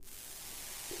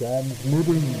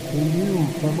Transmitting to you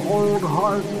from Old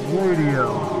Heart Radio.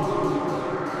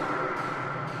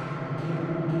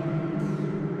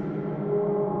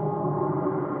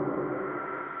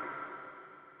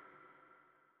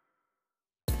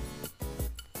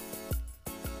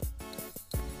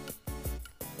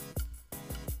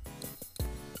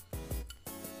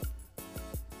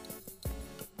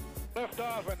 Lift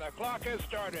off and the clock has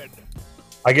started.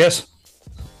 I guess.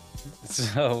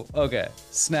 So, okay,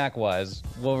 snack-wise,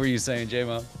 what were you saying,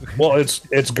 J-Mo? Well,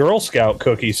 it's Girl Scout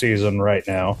cookie season right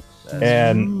now.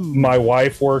 And my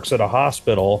wife works at a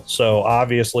hospital, so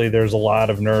obviously there's a lot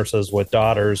of nurses with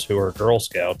daughters who are Girl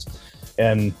Scouts.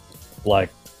 And, like,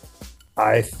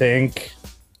 I think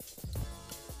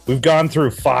we've gone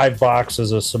through 5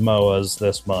 boxes of Samoas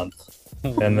this month.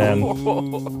 And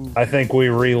then I think we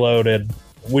reloaded.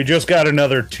 We just got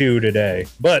another 2 today,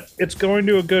 but it's going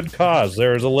to a good cause.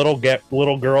 There's a little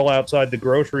girl outside the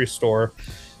grocery store.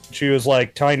 She was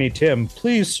like, "Tiny Tim,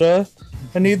 please, sir,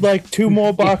 I need like 2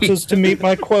 more boxes to meet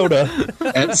my quota."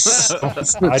 That's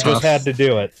I just had to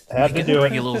do it. Had to do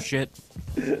it. You little shit.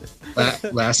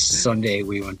 Last Sunday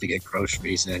we went to get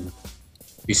groceries and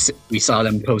we saw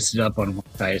them posted up on one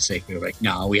side of the we were like,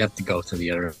 no, we have to go to the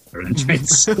other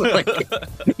entrance. Like,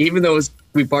 even though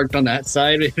we parked on that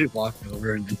side, we walked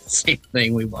over and did the same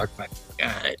thing. We walked back.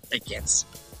 God, I can't.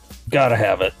 Gotta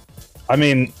have it. I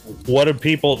mean,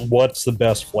 what's the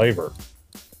best flavor?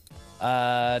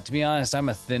 To be honest, I'm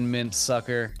a thin mint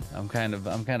sucker. I'm kind of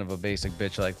a basic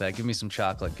bitch like that. Give me some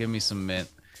chocolate. Give me some mint.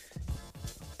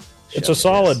 It's a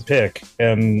solid pick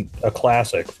and a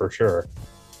classic for sure.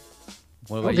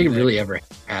 I don't think I've really ever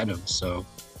had them, so.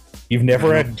 You've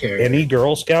never had any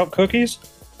Girl Scout cookies?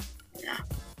 Yeah.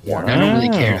 Wow. I don't really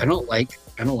care. I don't like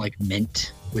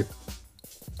mint with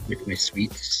my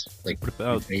sweets. Like, what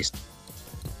about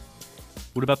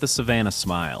the Savannah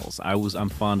Smiles? I'm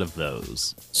fond of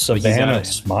those. Savannah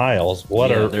Smiles.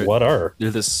 What are?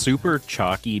 They're the super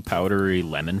chalky, powdery,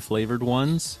 lemon flavored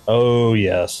ones. Oh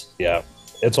yes, yeah.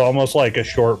 It's almost like a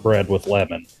shortbread with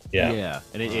lemon. Yeah. Yeah,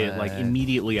 and it like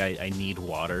immediately I need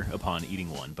water upon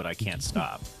eating one, but I can't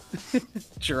stop.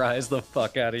 Dries the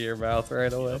fuck out of your mouth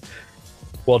right away.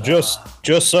 Well, just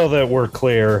so that we're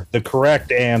clear, the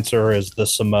correct answer is the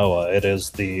Samoa. It is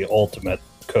the ultimate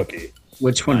cookie.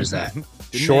 Which one is that?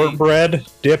 Shortbread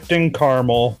dipped in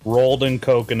caramel, rolled in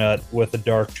coconut with a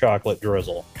dark chocolate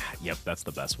drizzle. Yep, that's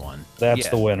the best one. That's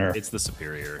the winner. It's the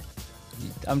superior.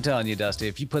 I'm telling you, Dusty,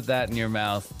 if you put that in your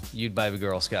mouth, you'd buy the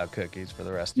Girl Scout cookies for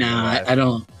the rest of your life. I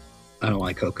don't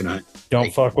like coconut.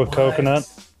 Don't fuck with coconut?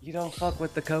 You don't fuck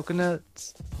with the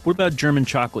coconuts? What about German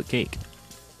chocolate cake?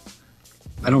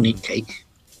 I don't eat cake.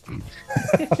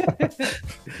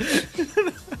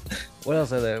 What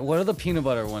else are there? What are the peanut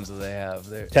butter ones that they have?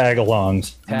 They're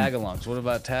Tagalongs. Tagalongs. What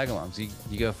about tagalongs?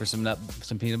 You go for some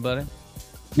peanut butter?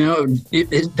 No,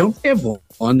 don't they have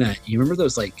one that you remember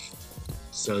those like?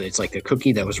 So it's like a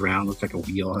cookie that was round, looked like a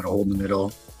wheel, had a hole in the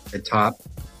middle. The top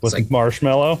with like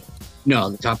marshmallow. No,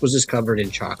 the top was just covered in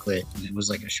chocolate, and it was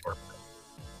like a shortbread.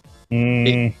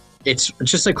 It's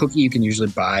just a cookie you can usually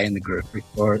buy in the grocery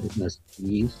store.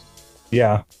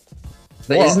 Yeah.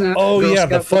 But isn't that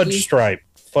the fudge stripe.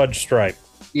 Fudge stripe.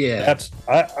 Yeah. That's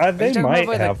they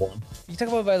might have one. You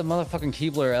talking about by the motherfucking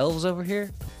Keebler elves over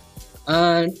here?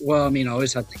 Well, I mean, I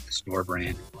always had like the store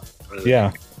brand. Yeah.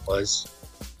 It was.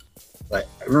 But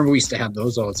I remember we used to have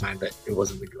those all the time, but it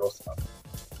wasn't the Girl Scout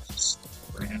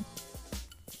brand.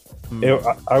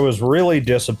 I was really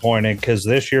disappointed because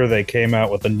this year they came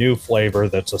out with a new flavor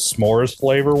that's a s'mores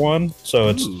flavor one. So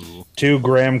it's 2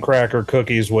 graham cracker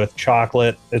cookies with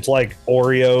chocolate. It's like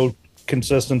Oreo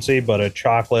consistency, but a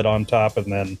chocolate on top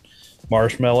and then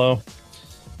marshmallow.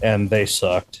 And they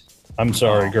sucked. I'm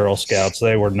sorry, Girl Scouts.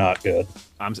 They were not good.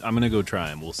 I'm gonna go try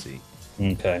them. We'll see.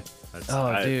 Okay.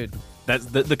 Dude. That's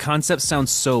the concept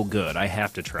sounds so good. I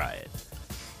have to try it.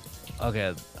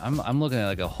 Okay, I'm looking at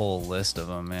like a whole list of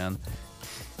them, man.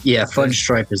 Yeah, fudge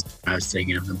stripe is what I was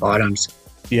thinking of. The bottom's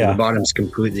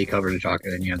completely covered in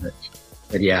chocolate, and you have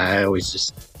but yeah, I always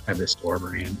just have the store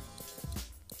brand.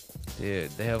 Dude,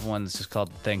 they have one that's just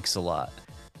called Thanks a Lot.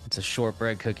 It's a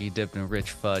shortbread cookie dipped in rich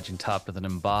fudge and topped with an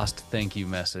embossed thank you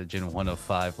message in one of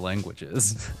 5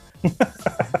 languages.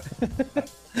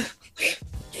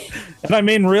 And I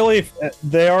mean, really,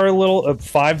 they are a little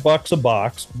 $5 a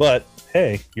box, but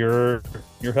hey, you're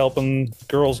helping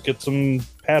girls get some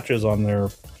patches on their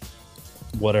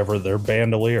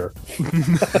bandolier.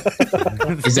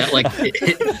 Is that like?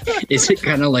 Is it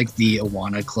kind of like the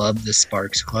Awana Club, the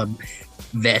Sparks Club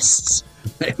vests?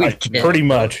 Pretty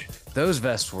much. Those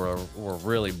vests were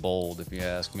really bold, if you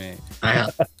ask me. I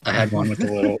had one with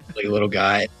a little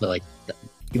guy, like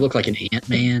he looked like an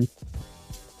Ant-Man,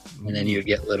 and then you'd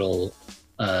get little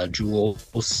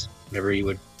jewels whenever you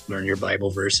would learn your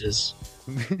Bible verses.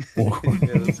 Yeah,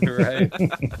 that's right.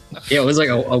 Yeah, it was like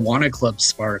a Wanna Club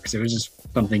Sparks. It was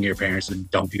just something your parents would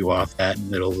dump you off at in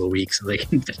the middle of the week so they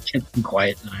can get some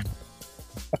quiet time.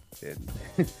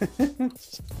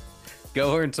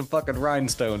 Go earn some fucking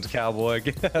rhinestones, cowboy.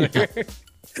 Get out of here.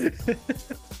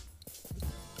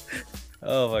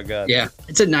 Oh my god. Yeah,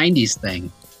 it's a 90s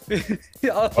thing.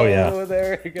 Oh, yeah.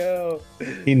 There we go.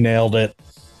 He nailed it.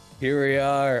 Here we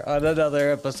are on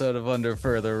another episode of Under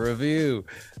Further Review.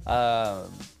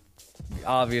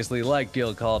 Obviously, like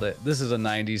Gil called it, this is a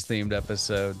 90s themed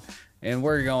episode, and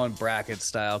we're going bracket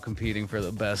style, competing for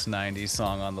the best 90s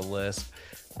song on the list.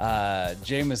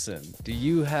 Jameson, do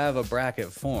you have a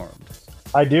bracket formed?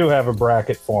 I do have a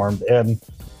bracket formed, and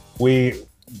we're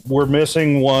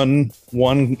missing one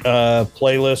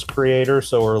playlist creator,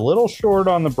 so we're a little short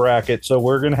on the bracket. So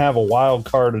we're gonna have a wild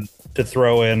card to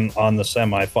throw in on the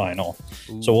semifinal.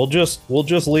 Ooh. So we'll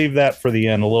just leave that for the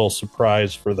end, a little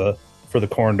surprise for the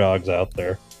corn dogs out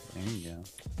there. There you go.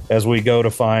 As we go to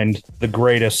find the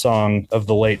greatest song of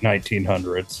the late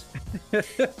 1900s.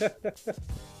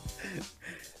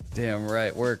 Damn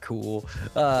right, we're cool.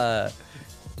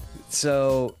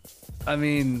 So, I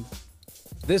mean,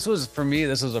 this was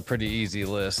a pretty easy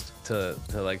list to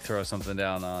like throw something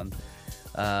down on.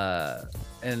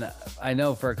 And I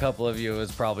know for a couple of you, it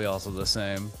was probably also the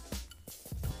same.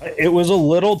 It was a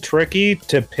little tricky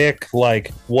to pick,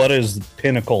 like, what is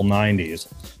pinnacle 90s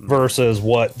versus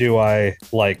what do I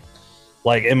like.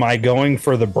 Like, am I going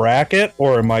for the bracket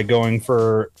or am I going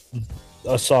for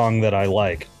a song that I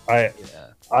like?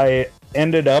 I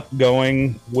ended up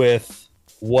going with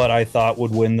what I thought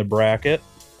would win the bracket,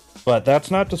 but that's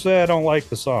not to say I don't like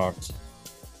the songs.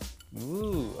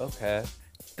 Ooh, okay.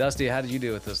 Dusty, how did you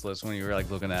do with this list when you were like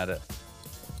looking at it?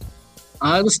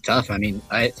 It was tough. I mean,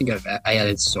 I think I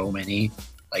added so many,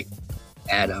 like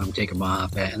add them, take them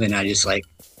off, and then I just like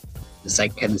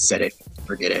Kevin said it,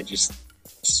 forget it. Just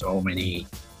so many,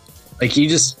 like you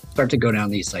just start to go down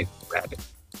these like rabbit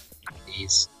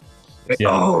these. Yeah.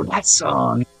 Oh, that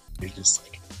song! You're just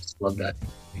like, I just love that.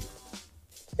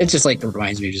 It's just like it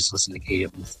reminds me of just listening to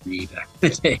KW3 back in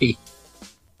the day.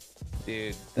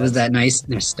 Dude, it was that nice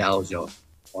nostalgia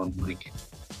on like,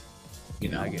 you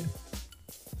know.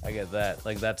 I get that.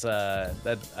 Like that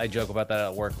I joke about that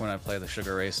at work when I play the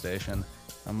Sugar Ray Station.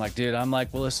 I'm like, dude,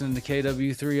 we're listening to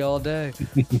KW3 all day.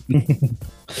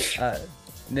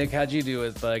 Nick, how'd you do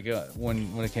with like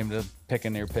when it came to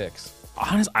picking your picks?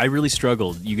 Honestly, I really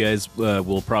struggled. You guys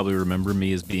will probably remember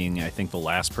me as being, I think, the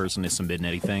last person to submit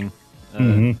anything.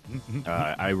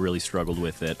 I really struggled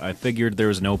with it. I figured there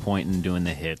was no point in doing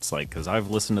the hits, like, because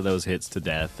I've listened to those hits to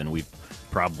death, and we've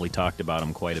probably talked about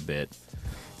them quite a bit.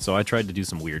 So I tried to do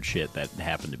some weird shit that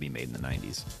happened to be made in the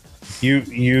 90s.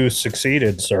 You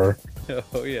succeeded, sir.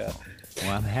 Oh, yeah.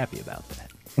 Well, I'm happy about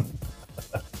that.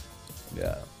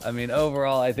 Yeah. I mean,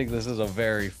 overall, I think this is a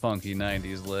very funky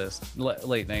 90s list,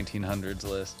 late 1900s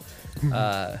list.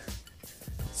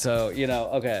 So, you know,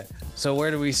 okay. So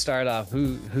where do we start off?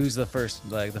 Who's the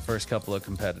first couple of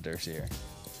competitors here?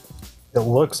 It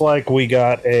looks like we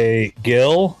got a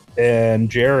Gil and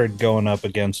Jared going up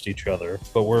against each other,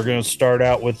 but we're going to start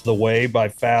out with The Way by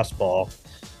Fastball,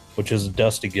 which is a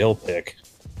Dusty Gil pick.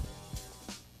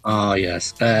 Oh,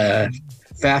 yes.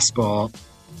 Fastball.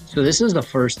 So this is the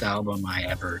first album I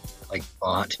ever like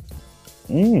bought.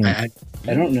 I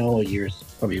don't know what years,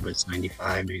 probably it was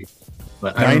 95 maybe.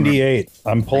 But 98.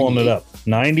 I'm pulling 98. It up.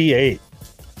 98.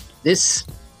 This,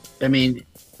 I mean,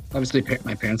 obviously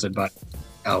my parents had bought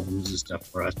albums and stuff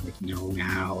for us, like, you know,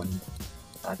 now. And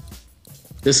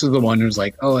this was the one who was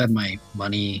like, oh, I have my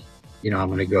money, you know, I'm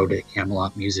going to go to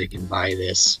Camelot Music and buy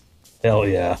this. Hell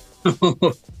yeah.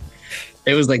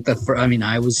 It was like I mean,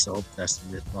 I was so obsessed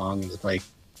with this song. It was like,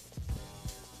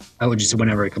 I would just,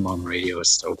 whenever it come on the radio, I was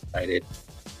so excited.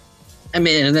 I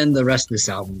mean, and then the rest of this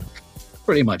album,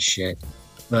 pretty much shit.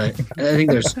 But I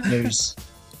think there's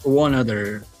one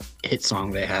other hit song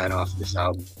they had off this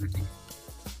album.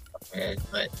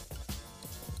 But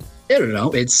I don't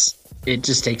know. It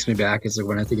just takes me back. It's like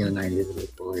when I think of the 90s,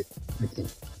 I think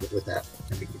with that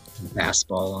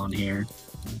Fastball on here.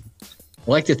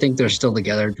 I like to think they're still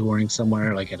together touring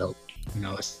somewhere, like at a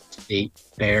state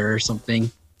fair or something.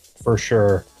 For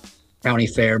sure. County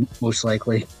fair, most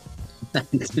likely.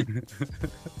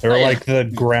 They're like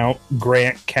the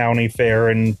Grant County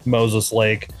Fair in Moses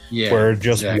Lake, where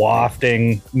just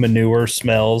wafting manure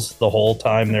smells the whole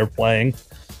time they're playing.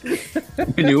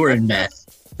 Manure and meth.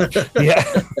 Yeah.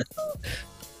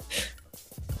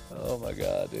 Oh my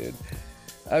god, dude.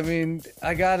 I mean,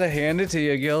 I gotta hand it to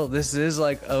you, Gil. This is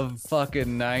like a fucking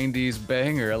 90s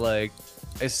banger. Like,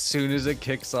 as soon as it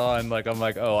kicks on, like, I'm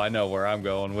like, oh, I know where I'm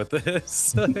going with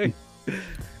this. Like,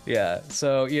 yeah.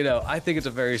 So, you know, I think it's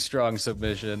a very strong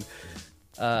submission.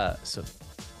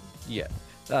 Yeah.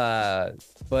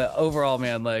 But overall,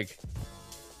 man, like,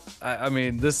 I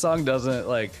mean, this song doesn't,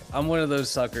 like, I'm one of those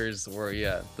suckers where,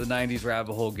 yeah, the 90s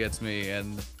rabbit hole gets me,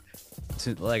 and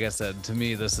like I said, to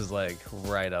me, this is like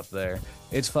right up there.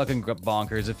 It's fucking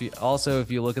bonkers.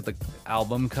 If you look at the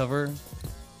album cover,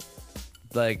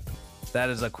 like, that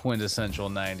is a quintessential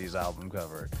 90s album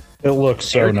cover. It looks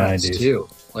so Haircuts 90s too.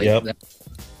 Like, Yep.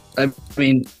 I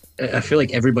mean, I feel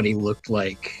like everybody looked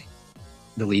like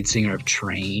the lead singer of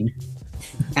Train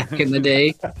back in the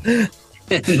day.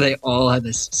 And they all had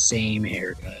the same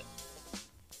haircut.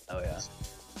 Oh yeah.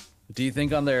 Do you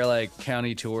think on their like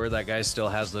county tour that guy still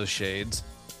has those shades?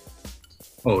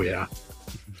 Oh yeah.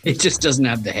 It just doesn't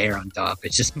have the hair on top.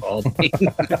 It's just balding.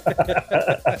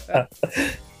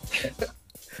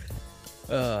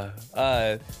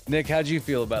 Nick, how'd you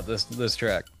feel about this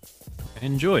track? I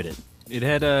enjoyed it. It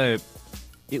had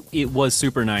it was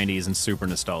super 90s and super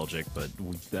nostalgic, but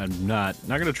I'm not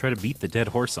gonna try to beat the dead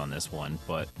horse on this one.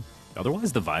 But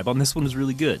otherwise, the vibe on this one is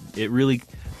really good. It really,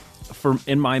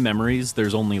 in my memories,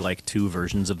 there's only like 2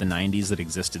 versions of the 90s that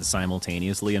existed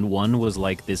simultaneously, and one was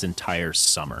like this entire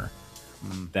summer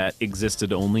that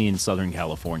existed only in Southern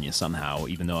California somehow,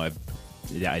 even though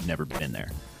I'd never been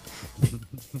there.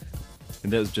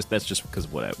 And that's just because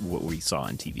of what we saw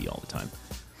on TV all the time.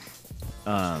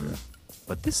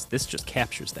 But this just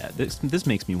captures that. This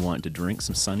makes me want to drink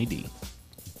some Sunny D.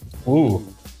 Ooh.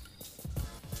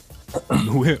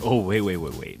 Oh,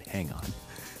 wait. Hang on.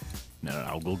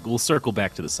 No. We'll circle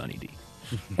back to the Sunny D.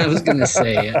 I was gonna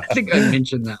say, I think I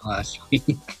mentioned that last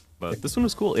week. But this one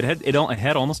was cool. It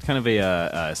had almost kind of a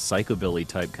psychobilly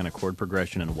type kind of chord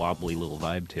progression and wobbly little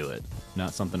vibe to it.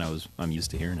 Not something I'm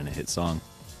used to hearing in a hit song.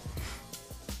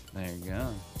 There you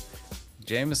go.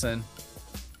 Jameson.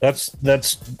 That's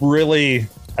really,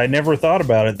 I never thought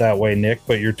about it that way, Nick,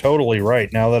 but you're totally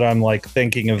right. Now that I'm like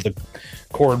thinking of the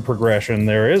chord progression,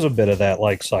 there is a bit of that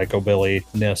like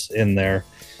psychobilly-ness in there.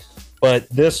 But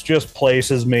this just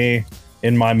places me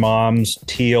in my mom's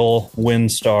teal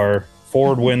Windstar,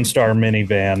 Ford Windstar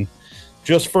minivan,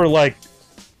 just for like,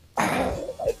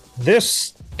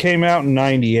 this came out in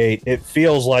 98. It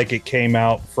feels like it came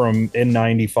out in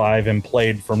 95 and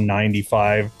played from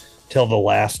 95 till the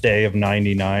last day of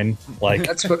 99. Like,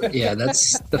 That's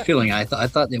the feeling I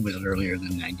thought it was earlier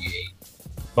than 98.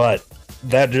 but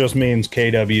that just means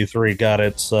KW3 got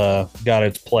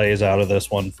its plays out of this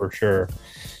one for sure.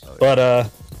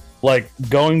 But like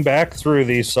going back through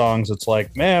these songs, it's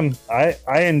like, man, I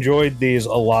enjoyed these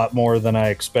a lot more than I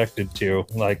expected to.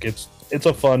 Like, it's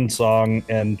a fun song,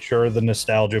 and sure, the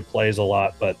nostalgia plays a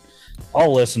lot, but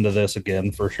I'll listen to this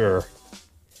again for sure.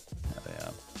 Yeah.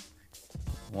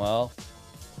 Well,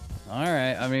 all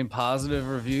right. I mean, positive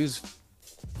reviews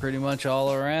pretty much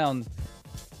all around.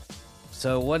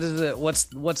 So what is it?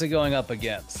 What's it going up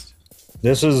against?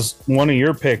 This is one of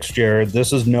your picks, Jared.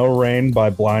 This is No Rain by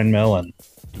Blind Melon.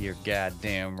 You're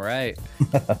goddamn right.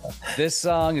 This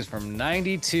song is from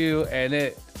 92, and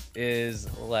it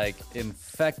is like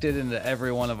infected into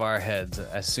every one of our heads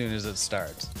as soon as it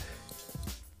starts.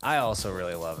 I also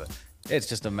really love it. It's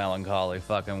just a melancholy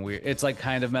fucking weird. It's like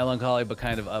kind of melancholy, but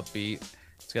kind of upbeat.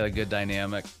 It's got a good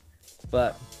dynamic.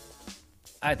 But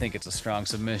I think it's a strong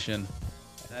submission.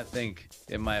 And I think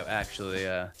it might actually,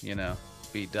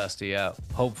 beat Dusty out.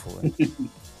 Hopefully.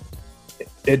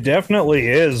 It definitely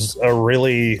is a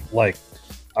really, like,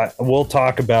 we'll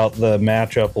talk about the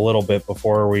matchup a little bit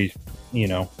before we,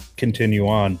 continue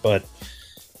on. But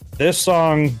this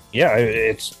song, yeah,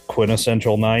 it's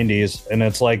quintessential 90s. And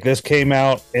it's like, this came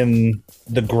out in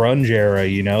the grunge era,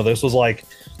 this was like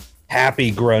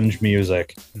happy grunge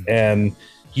music. And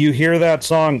you hear that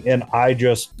song and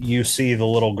you see the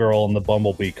little girl in the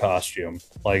bumblebee costume,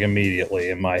 like immediately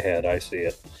in my head, I see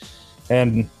it.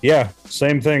 And yeah,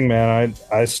 same thing, man.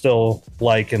 I still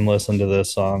like and listen to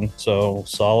this song. So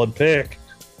solid pick.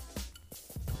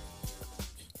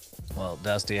 Well,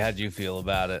 Dusty, how'd you feel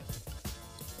about it?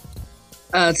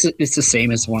 It's the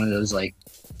same as one of those, like,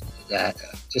 that,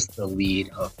 just the lead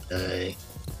of the,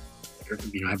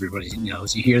 everybody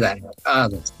knows. You hear that,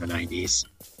 that's the 90s.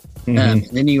 Mm-hmm. And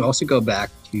then you also go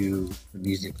back to the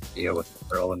music video with the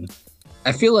girl, and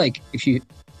I feel like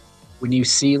when you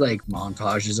see like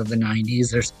montages of the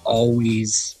 90s, there's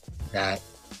always that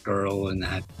girl in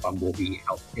that bumblebee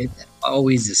outfit that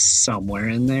always is somewhere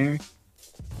in there.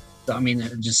 So I mean,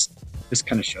 this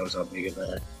kind of shows how big of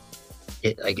a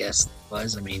hit, I guess,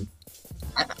 was. I mean,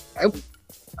 I, I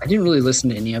I didn't really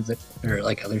listen to any of it or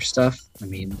like other stuff. I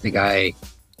mean, the guy,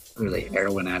 clearly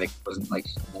heroin addict, wasn't like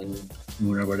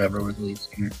Moon or whatever with the lead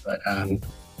singer. But I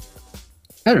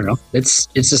don't know. It's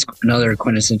just another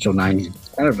quintessential '90s. It's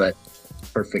kind of a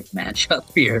perfect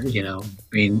matchup here. You know,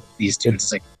 I mean, these two.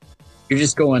 It's like you're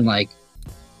just going like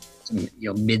some,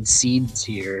 mid seeds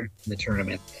here in the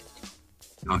tournament that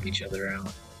knock each other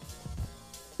out.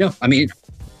 No, I mean,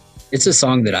 it's a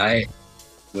song that I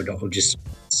would just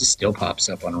still pops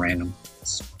up on random.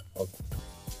 Solid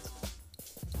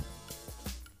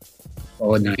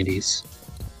 '90s.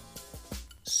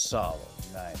 Solid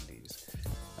 '90s.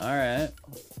 All right.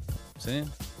 See,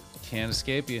 can't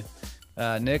escape you,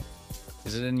 Nick.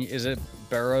 Is it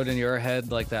burrowed in your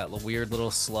head like that weird little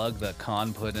slug that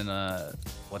Khan put in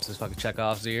what's his fucking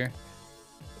Chekhov's ear?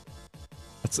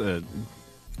 That's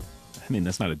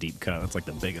that's not a deep cut. That's like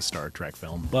the biggest Star Trek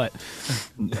film, but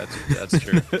that's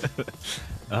true.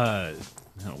 Well,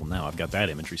 now I've got that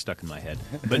imagery stuck in my head.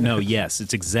 But no, yes,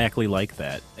 it's exactly like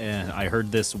that. And I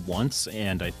heard this once,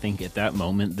 and I think at that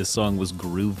moment, this song was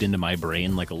grooved into my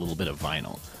brain like a little bit of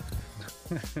vinyl.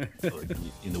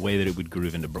 In the way that it would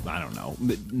groove into, I don't know,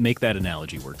 make that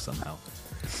analogy work somehow.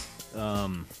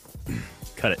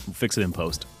 Cut it, fix it in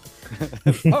post.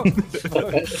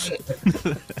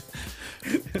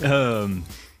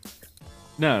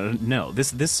 No.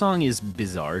 This song is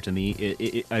bizarre to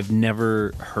me. I've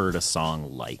never heard a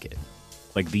song like it.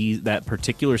 Like that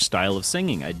particular style of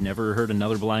singing. I'd never heard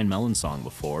another Blind Melon song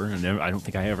before, and I don't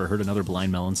think I ever heard another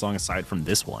Blind Melon song aside from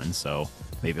this one. So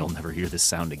maybe I'll never hear this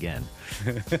sound again,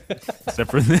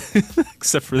 except for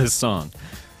this song.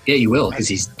 Yeah, you will, because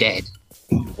he's dead.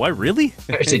 What, really?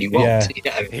 I said you won't.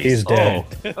 Yeah, he's dead.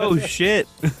 Oh shit!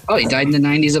 Oh, he died in the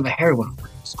 '90s of a heroin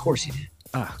overdose. Of course he did.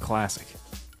 Ah, classic.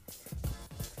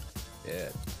 Yeah,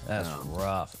 that's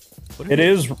rough. It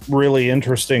is really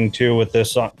interesting too with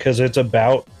this song because it's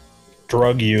about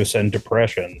drug use and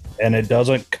depression, and it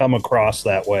doesn't come across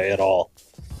that way at all.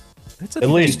 At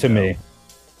least to me.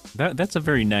 That's a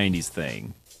very '90s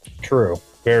thing. True,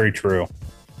 very true.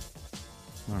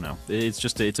 I don't know.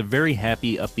 It's a very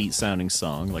happy, upbeat sounding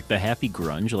song, like the happy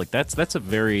grunge. Like that's a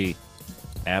very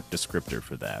apt descriptor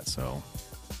for that. So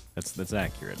that's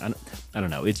accurate. I don't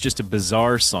know. It's just a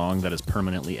bizarre song that is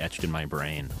permanently etched in my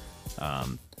brain.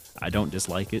 I don't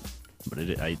dislike it, but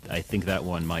I think that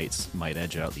one might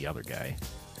edge out the other guy.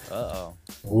 Uh-oh.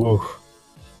 Ooh.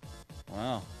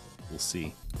 Wow. We'll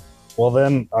see. Well,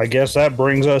 then I guess that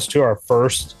brings us to our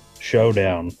first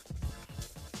showdown.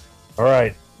 All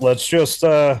right, let's just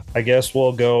I guess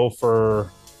we'll go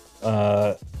for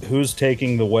who's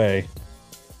taking the way.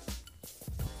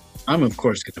 I'm of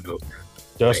course gonna vote.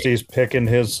 Dusty's picking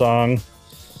his song.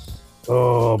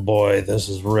 Oh boy, this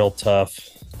is real tough.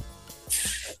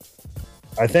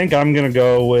 I think I'm going to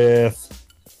go with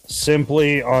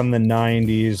simply on the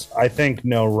 90s. I think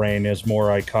No Rain is more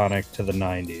iconic to the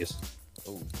 90s.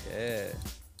 Okay.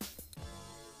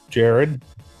 Jared,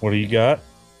 what do you got?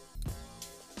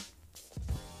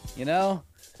 You know,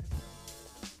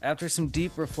 after some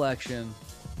deep reflection,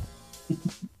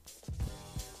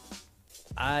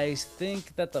 I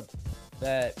think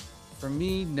that for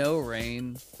me, No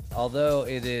Rain, although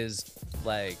it is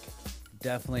like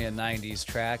definitely a 90s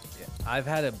track, I've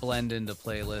had it blend into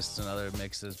playlists and other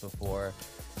mixes before,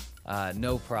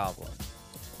 no problem.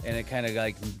 And it kind of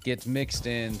like gets mixed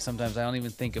in. Sometimes I don't even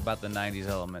think about the 90s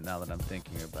element now that I'm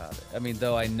thinking about it. I mean,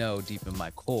 though I know deep in my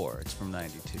core it's from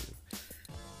 92.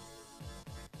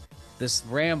 This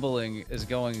rambling is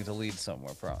going to lead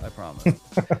somewhere, I promise.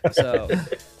 So,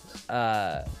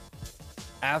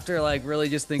 after like really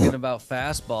just thinking about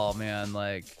Fastball, man,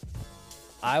 like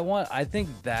I think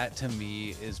that to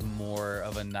me is more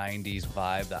of a 90s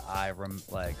vibe that I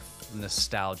like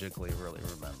nostalgically really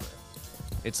remember.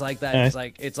 It's like that.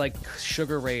 It's like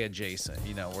Sugar Ray adjacent,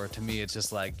 you know, where to me it's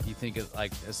just like you think it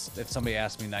like if somebody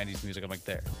asked me 90s music, I'm like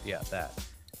there, yeah, that.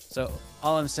 So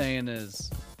all I'm saying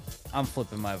is I'm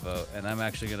flipping my vote, and I'm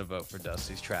actually gonna vote for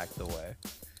Dusty's track "The Way."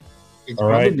 It's all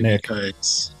right, probably Nick.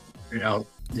 Because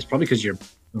it's probably because you're a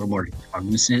little more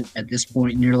cognizant at this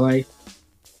point in your life.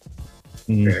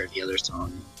 Compared to the other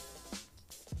song,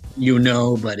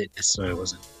 but it necessarily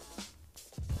wasn't.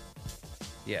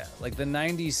 Yeah, like the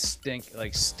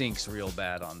 90s stinks real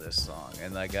bad on this song,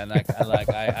 and I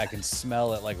can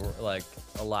smell it like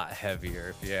a lot heavier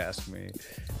if you ask me.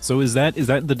 So is that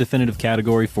the definitive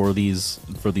category for these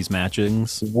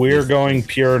matchings? We're going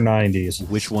pure 90s.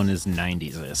 Which one is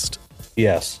 90s-ist?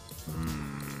 Yes.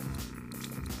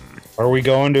 Are we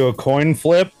going to a coin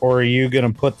flip, or are you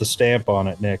going to put the stamp on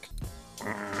it, Nick?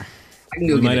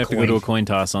 We might have to go to a coin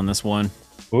toss on this one.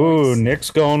 Ooh,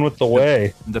 Nick's going with the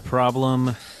way. The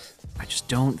problem, I just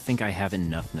don't think I have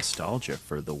enough nostalgia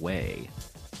for the way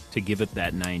to give it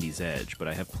that 90s edge, but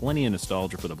I have plenty of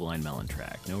nostalgia for the Blind Melon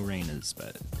track. No Rain is,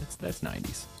 but that's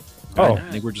 90s. Oh. I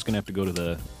think we're just going to have to go to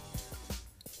the...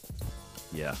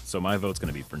 Yeah, so my vote's going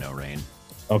to be for No Rain.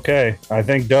 Okay, I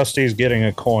think Dusty's getting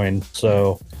a coin,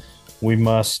 so we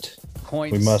must...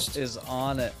 Coins is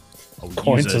on it.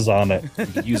 Coins is on it. We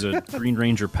could use a Green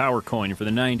Ranger power coin for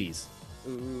the 90s.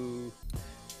 Ooh.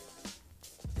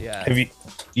 Yeah. Have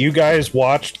you guys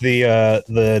watched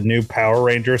the new Power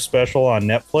Rangers special on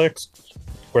Netflix,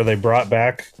 where they brought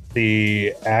back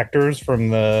the actors from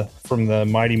the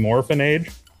Mighty Morphin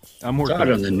age? I'm more Saw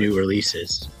it on the new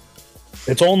releases.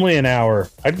 It's only an hour.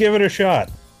 I'd give it a shot.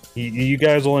 You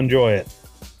guys will enjoy it.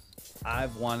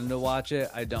 I've wanted to watch it.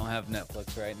 I don't have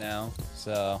Netflix right now,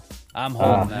 so I'm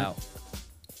holding out.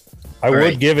 I All would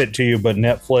right. give it to you, but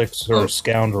Netflix are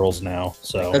scoundrels now.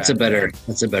 So That's a better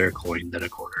coin than a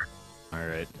quarter. All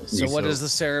right. So what is the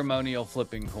ceremonial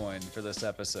flipping coin for this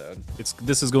episode?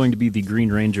 This is going to be the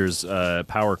Green Ranger's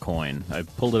power coin. I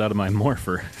pulled it out of my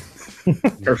morpher.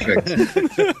 Perfect.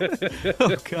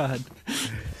 Oh God.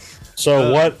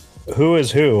 So who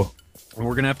is who?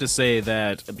 We're gonna have to say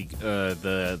that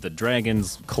the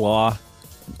dragon's claw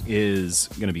is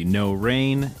gonna be No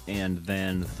Rain, and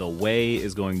then the way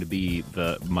is going to be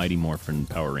the Mighty Morphin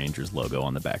Power Rangers logo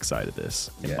on the backside of this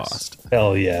embossed.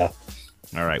 Hell yeah.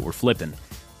 All right, we're flipping.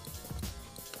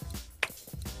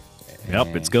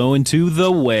 Yep, it's going to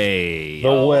the way.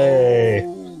 The way.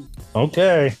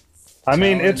 Okay. I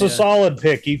mean, Telling it's a ya. solid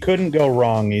pick. You couldn't go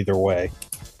wrong either way.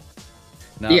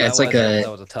 No, Yeah, that it's like that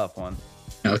was a tough one.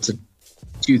 No, it's a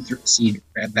 2-3 seed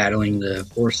battling the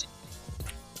 4 seed.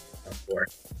 4.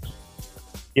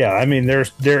 Yeah, I mean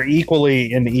they're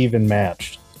equally and even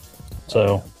matched.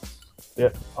 So, yeah.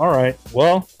 All right.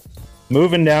 Well,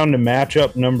 moving down to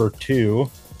matchup number 2.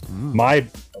 My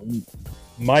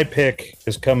pick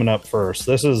is coming up first.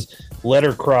 This is "Let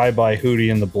Her Cry" by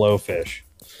Hootie and the Blowfish.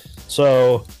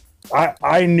 So,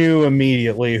 I knew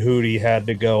immediately Hootie had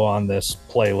to go on this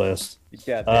playlist.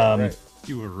 Yeah, right.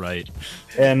 You were right.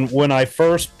 And when I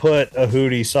first put a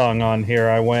Hootie song on here,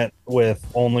 I went with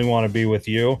 "Only Want to Be With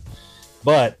You."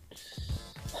 But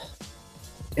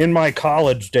in my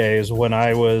college days, when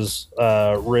I was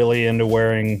really into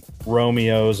wearing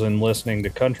Romeos and listening to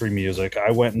country music,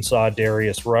 I went and saw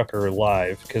Darius Rucker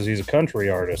live because he's a country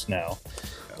artist now.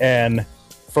 And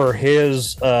for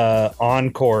his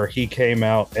encore, he came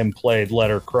out and played "Let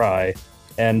Her Cry."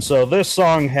 And so this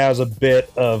song has a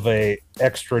bit of a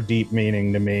extra deep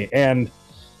meaning to me. And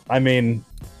I mean,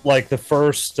 like the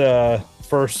first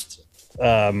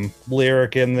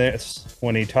lyric in this,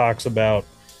 when he talks about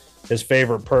his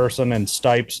favorite person and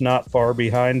Stipe's not far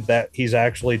behind, that he's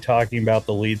actually talking about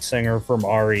the lead singer from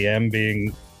REM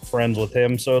being friends with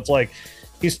him. So it's like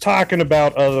he's talking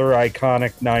about other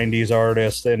iconic 90s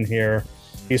artists in here.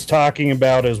 He's talking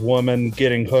about his woman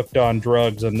getting hooked on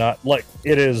drugs, and not like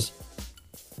it is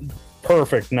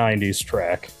perfect 90s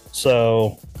track.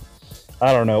 So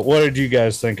I don't know. What did you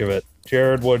guys think of it?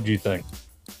 Jared, what did you think?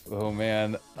 Oh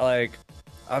man, like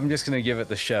I'm just gonna give it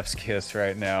the chef's kiss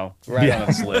right now, right on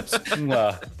its lips.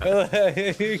 Mwah.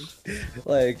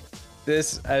 like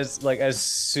this, as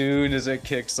soon as it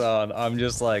kicks on, I'm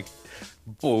just like,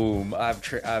 boom! I've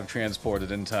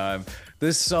transported in time.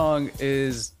 This song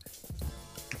is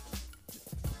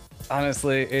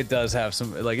honestly, it does have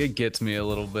some, like, it gets me a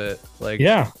little bit. Like,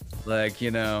 Yeah. like,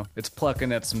 you know, it's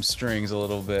plucking at some strings a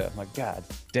little bit. I'm like, God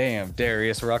damn,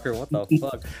 Darius Rucker, what the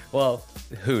fuck? Well,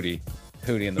 Hootie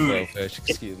and the Blowfish,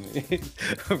 excuse me.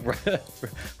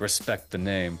 Respect the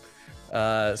name.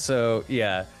 So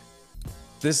yeah,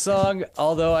 this song,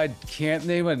 although I can't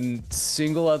name a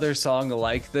single other song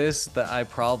like this that I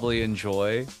probably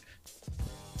enjoy,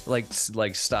 like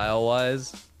style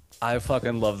wise, I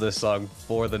fucking love this song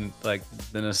for the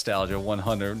nostalgia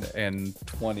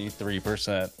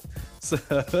 123%.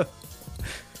 So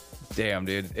damn,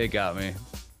 dude, it got me.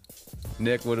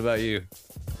 Nick, what about you?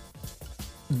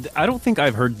 I don't think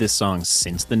I've heard this song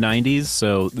since the 90s,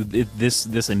 so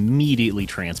this immediately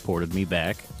transported me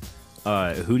back.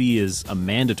 Hootie is a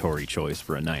mandatory choice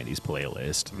for a 90s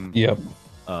playlist. Yep.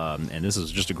 And this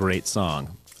is just a great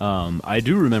song. I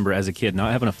do remember as a kid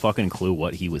not having a fucking clue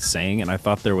what he was saying, and I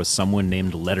thought there was someone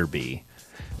named Letterby.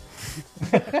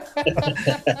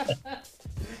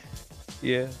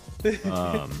 Yeah.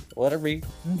 Let her be.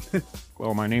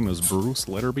 Well, my name is Bruce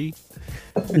Letterby.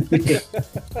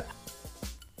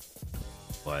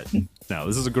 But no,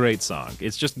 this is a great song.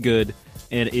 It's just good,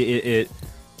 and it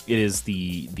It is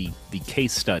the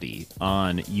case study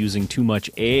on using too much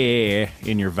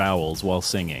in your vowels while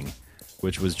singing,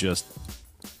 which was just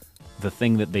the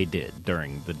thing that they did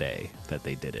during the day that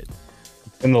they did it.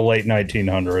 In the late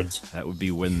 1900s. That would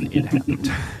be when it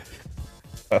happened.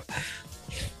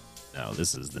 No,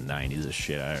 this is the 90s of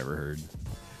shit I ever heard.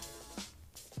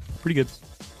 Pretty good.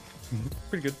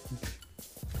 Pretty good.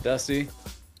 Dusty,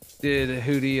 did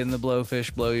Hootie and the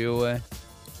Blowfish blow you away?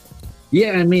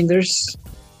 Yeah, I mean, there's,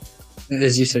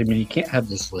 as you said, I mean, you can't have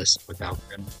this list without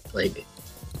them. Like,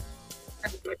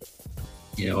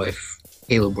 you know, if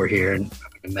Caleb were here and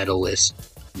having a metal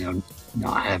list, you know,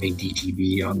 not having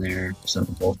DTB on there,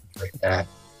 something like that.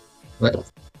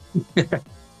 But,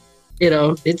 you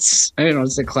know, it's, I don't know,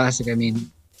 it's a classic. I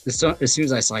mean, as soon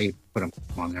as I saw you put them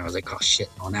on there, I was like, oh shit,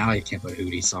 well, now I can't put a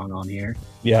Hootie song on here.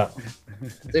 Yeah.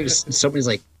 There's somebody's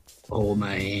like, hold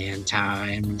my hand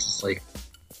time. It's just like,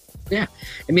 yeah.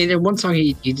 I mean, in one song,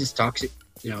 he just talks,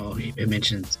 you know, he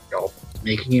mentions dolphins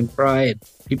making him cry. And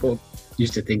people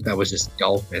used to think that was just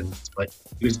dolphins, but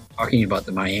he was talking about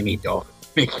the Miami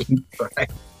Dolphins making him cry.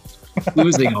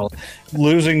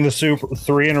 Losing the Super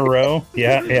 3 in a row.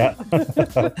 Yeah.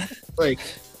 Like,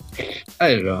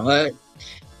 I don't know.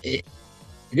 It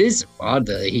is odd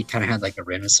that he kind of had like a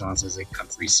renaissance as a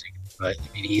country singer, but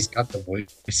I mean, he's got the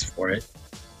voice for it.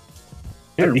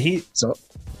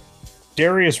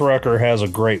 Darius Rucker has a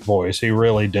great voice. He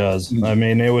really does. Mm-hmm. I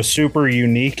mean, it was super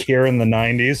unique here in the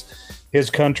 90s. His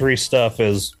country stuff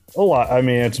is a lot. I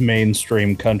mean, it's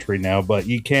mainstream country now, but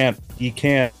you can't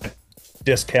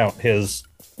discount his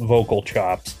vocal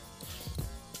chops.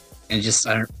 And just,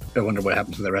 I wonder what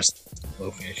happened to the rest of the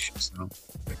Blowfish. So,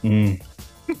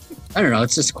 I don't know.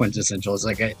 It's just quintessential. It's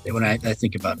like when I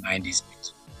think about 90s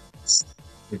music,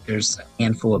 there's a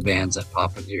handful of bands that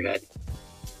pop into your head.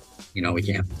 You know, we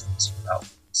can't do this without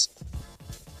this.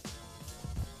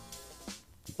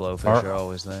 Blowfish are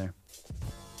always there.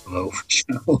 Blowfish.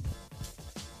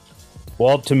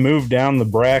 Well, to move down the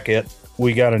bracket,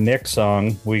 we got a Nick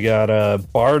song. We got a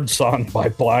Bard song by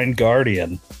Blind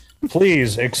Guardian.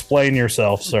 Please explain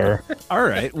yourself, sir. All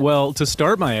right. Well, to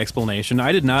start my explanation,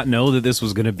 I did not know that this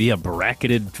was going to be a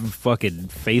bracketed fucking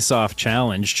face-off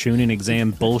challenge, tuning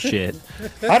exam bullshit.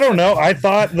 I don't know. I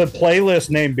thought the playlist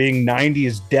name being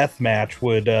 90s Deathmatch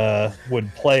would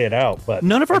play it out, but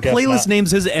none of our playlist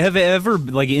names has ever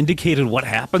like indicated what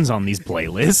happens on these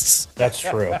playlists. That's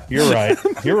true. You're right.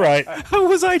 You're right. How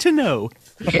was I to know?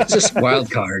 It's just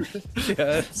wild card.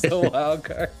 Yeah, it's a wild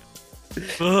card.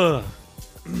 Ugh.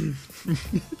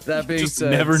 That being just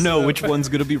said, never know which one's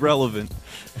going to be relevant.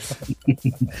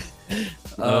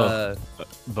 But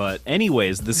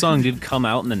anyways, the song did come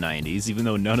out in the 90s, even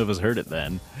though none of us heard it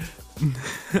then,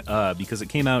 because it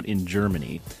came out in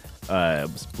Germany.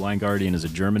 Blind Guardian is a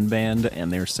German band,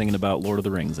 and they're singing about Lord of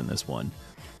the Rings in this one,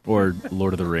 or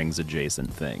Lord of the Rings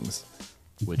adjacent things,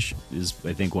 which is,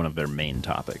 I think, one of their main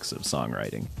topics of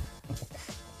songwriting.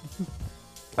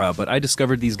 But I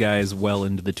discovered these guys well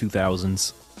into the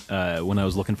 2000s when I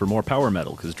was looking for more power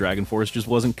metal because Dragon Force just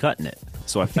wasn't cutting it.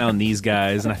 So I found these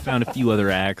guys, and I found a few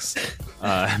other acts.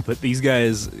 But these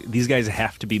guys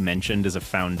have to be mentioned as a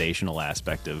foundational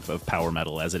aspect of power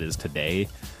metal as it is today.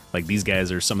 Like, these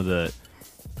guys are some of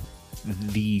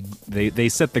they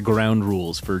set the ground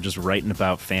rules for just writing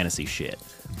about fantasy shit.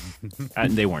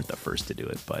 And they weren't the first to do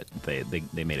it, but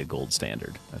they made a gold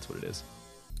standard. That's what it is.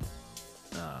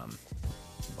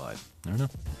 But I don't know.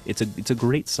 It's a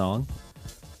great song.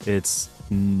 It's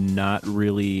not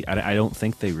really. I don't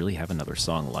think they really have another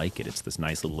song like it. It's this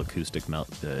nice little acoustic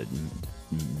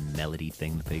melody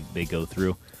thing that they go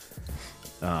through.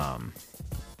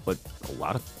 But a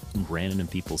lot of random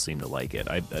people seem to like it.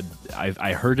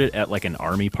 I heard it at like an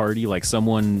army party. Like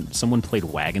someone played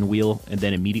Wagon Wheel, and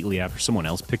then immediately after, someone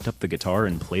else picked up the guitar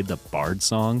and played the Bard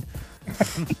song.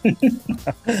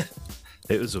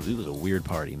 It was a weird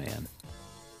party, man.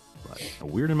 But a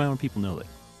weird amount of people know it.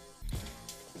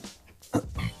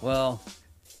 Well,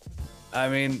 I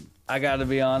mean, I got to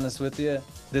be honest with you.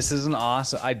 This is an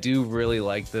awesome. I do really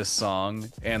like this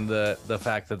song, and the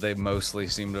fact that they mostly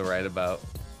seem to write about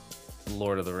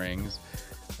Lord of the Rings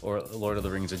or Lord of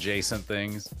the Rings adjacent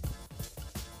things.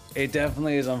 It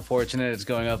definitely is unfortunate it's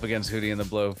going up against Hootie and the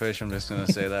Blowfish. I'm just gonna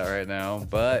say that right now,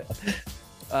 but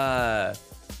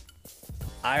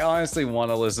I honestly want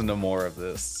to listen to more of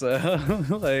this. So,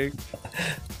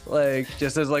 like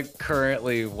just as like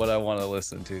currently what I want to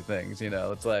listen to things, you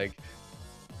know, it's like,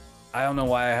 I don't know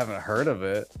why I haven't heard of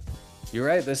it. You're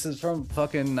right. This is from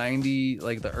fucking 90,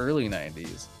 like the early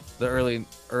 90s, the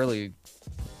early,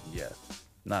 yeah,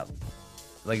 not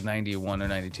like 91 or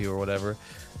 92 or whatever.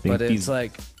 But it's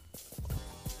like,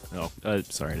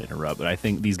 Sorry to interrupt, but I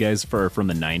think these guys from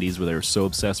the 90s where they were so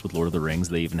obsessed with Lord of the Rings,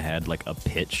 they even had like a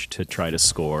pitch to try to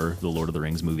score the Lord of the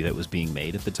Rings movie that was being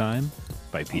made at the time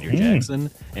by Peter Jackson,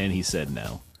 and he said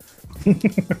no. He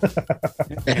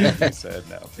said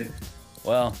no.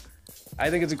 Well, I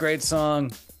think it's a great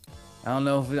song. I don't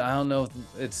know if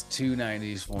it's too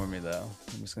 90s for me though.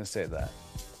 I'm just gonna say that.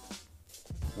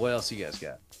 What else you guys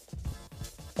got?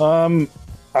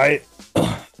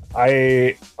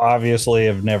 I obviously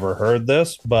have never heard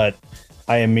this, but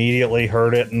I immediately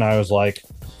heard it and I was like,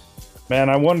 man,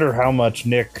 I wonder how much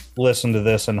Nick listened to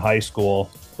this in high school.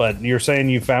 But you're saying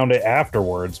you found it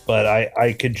afterwards, but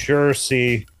I could sure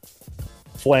see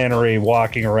Flannery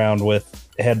walking around with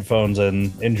headphones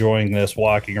and enjoying this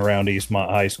walking around Eastmont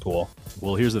High School.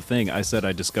 Well, here's the thing. I said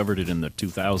I discovered it in the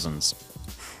 2000s.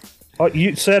 Oh,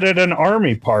 you said at an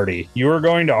army party. You were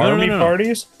going to army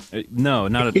parties? No,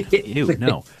 not at ew,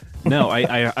 no. No,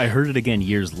 I heard it again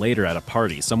years later at a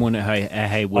party. Someone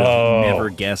I would have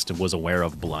never guessed was aware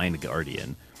of Blind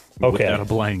Guardian. Okay. Without a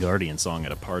Blind Guardian song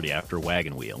at a party after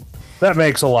Wagon Wheel. That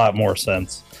makes a lot more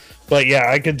sense. But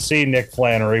yeah, I could see Nick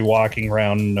Flannery walking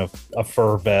around in a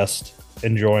fur vest,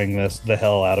 enjoying the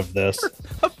hell out of this.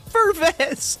 A fur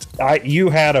vest.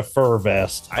 You had a fur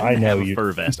vest. I know you.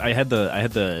 Fur vest. I had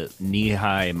the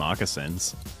knee-high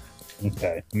moccasins.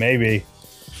 Okay, maybe.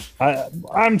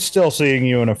 I'm still seeing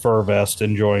you in a fur vest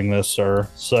enjoying this, sir.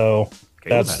 So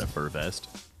Caleb had a fur vest.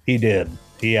 He did.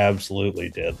 He absolutely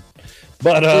did.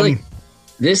 But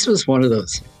this was one of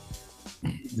those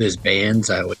bands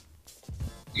I would,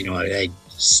 I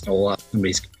stole off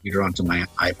somebody's computer onto my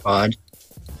iPod,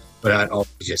 but I'd always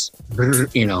just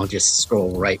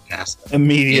scroll right past them.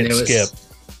 Immediate skip.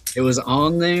 It was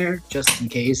on there just in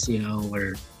case,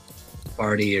 we're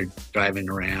party or driving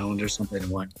around or something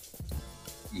and what.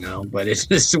 But it's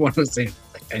just one of those things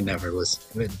like I never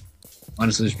listened to it.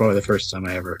 Honestly, it's probably the first time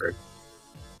I ever heard.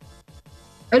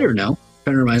 I don't know.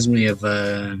 Kind of reminds me of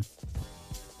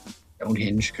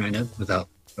Stonehenge, kind of, without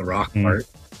the rock part.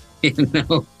 I don't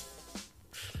know.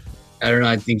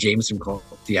 I think Jameson called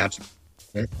it theatrical,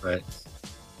 but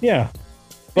yeah,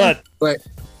 but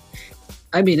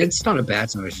I mean, it's not a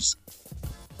bad song. It's just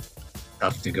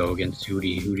tough to go against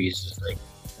Hootie. Hootie's just like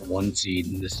a 1 seed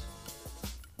in this.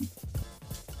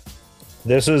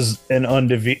 This is an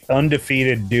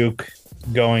undefeated Duke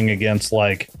going against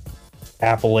like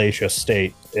Appalachia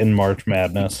State in March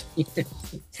Madness.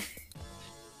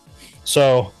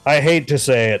 So I hate to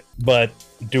say it, but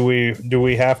do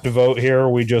we have to vote here? Or are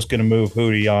we just going to move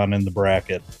Hootie on in the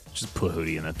bracket? Just put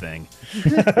Hootie in the thing.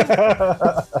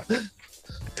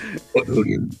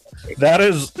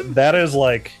 That is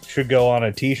like should go on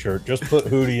a t-shirt. Just put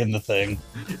Hootie in the thing.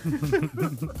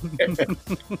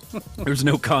 There's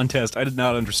no contest. I did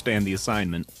not understand the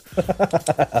assignment.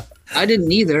 I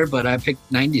didn't either, but I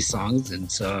picked 90 songs,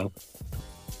 and so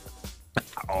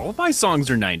all of my songs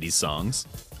are 90s songs.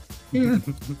 Yeah.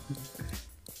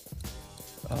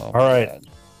 All right.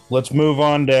 Let's move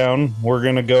on down. We're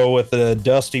going to go with a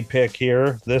dusty pick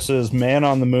here. This is Man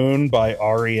on the Moon by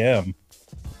REM.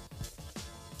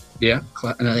 Yeah,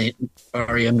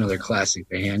 REM, another classic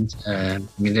band. I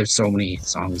mean, there's so many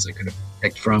songs I could have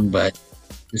picked from, but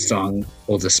this song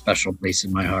holds a special place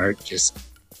in my heart. Just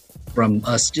from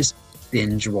us just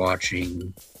binge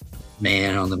watching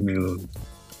Man on the Moon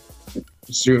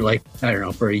through, like, I don't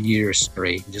know, for a year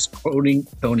straight, just quoting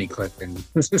Tony Clifton.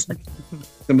 This is like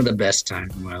some of the best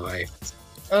time in my life.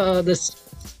 The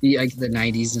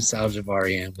 90s nostalgia of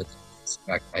REM, but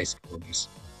back to high school.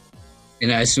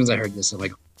 And as soon as I heard this, I'm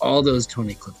like, all those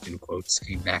Tony Clifton quotes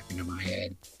came back into my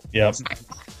head. Yep.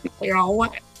 You're all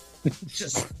wet.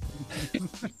 Just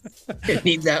I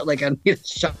need that, like I need a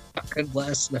shotgun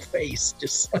blast in the face.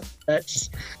 That's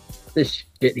the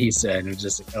shit he said. It was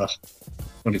just like, oh,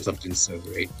 Tony Clifton's so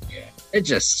great. Yeah. It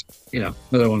just,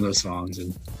 another one of those songs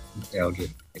and nostalgia.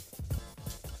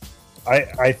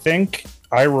 I think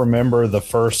I remember the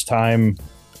first time,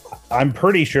 I'm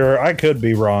pretty sure, I could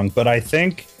be wrong, but I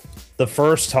think the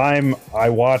first time I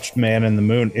watched Man in the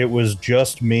Moon, it was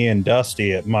just me and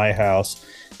Dusty at my house.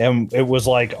 And it was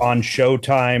like on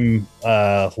Showtime,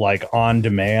 like on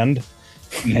demand.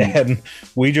 Mm-hmm. And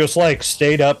we just like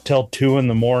stayed up till 2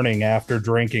 a.m. after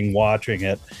drinking, watching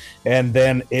it. And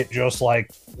then it just like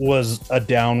was a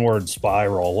downward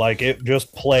spiral. Like it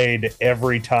just played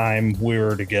every time we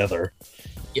were together.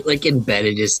 It like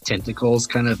embedded his tentacles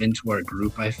kind of into our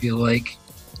group, I feel like.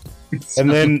 And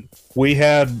then we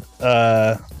had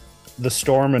the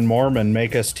Storm and Mormon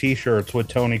make us T-shirts with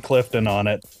Tony Clifton on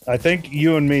it. I think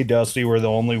you and me, Dusty, were the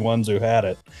only ones who had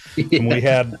it.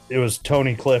 And it was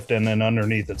Tony Clifton, and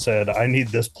underneath it said, "I need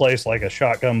this place like a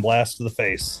shotgun blast to the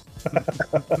face."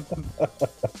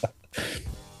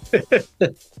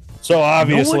 So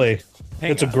obviously,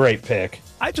 it's a great pick.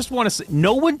 I just want to say,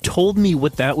 no one told me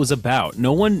what that was about.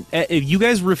 No one, if you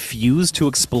guys refuse to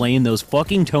explain those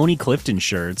fucking Tony Clifton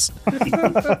shirts,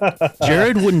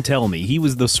 Jared wouldn't tell me. He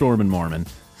was the Storm and Mormon.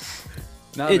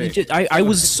 I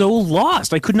was so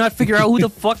lost. I could not figure out who the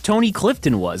fuck Tony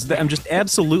Clifton was. I'm just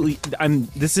absolutely.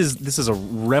 This is a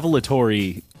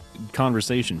revelatory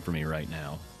conversation for me right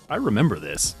now. I remember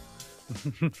this.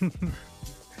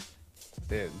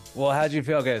 Dude. Well, how'd you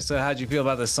feel? Okay, so how'd you feel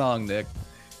about this song, Nick?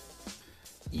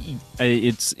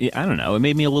 I don't know. It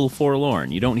made me a little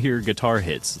forlorn. You don't hear guitar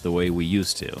hits the way we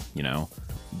used to. You know,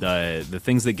 the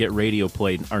things that get radio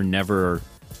played are never,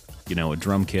 you know, a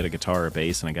drum kit, a guitar, a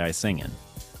bass, and a guy singing.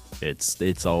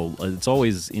 It's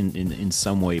always in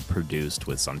some way produced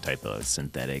with some type of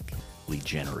synthetically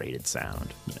generated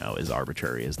sound. You know, as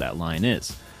arbitrary as that line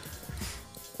is.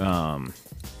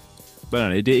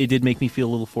 But it did make me feel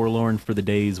a little forlorn for the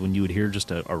days when you would hear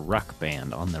just a rock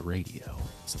band on the radio.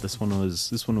 So this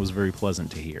one was very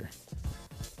pleasant to hear.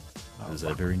 It was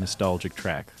a very nostalgic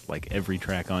track, like every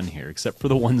track on here, except for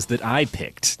the ones that I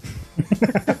picked.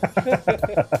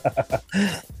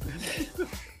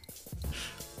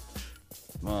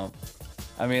 Well,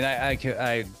 I mean,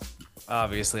 I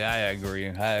obviously I agree.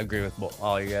 I agree with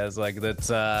all you guys. Like that's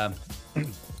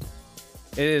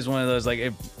it is one of those, like,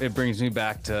 it brings me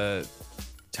back to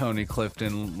Tony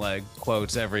Clifton, like,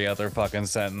 quotes every other fucking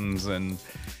sentence, and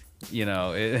you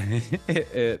know,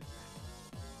 it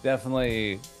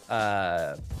definitely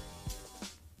I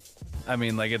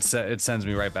mean, like, it sends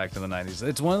me right back to the 90s.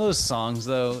 It's one of those songs,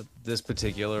 though, this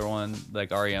particular one,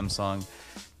 like REM song,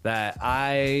 that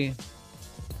I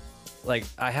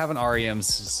have an REM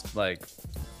like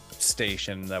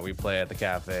station that we play at the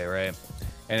cafe, right?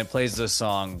 And it plays this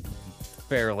song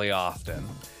fairly often.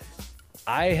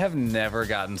 I have never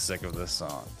gotten sick of this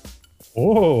song.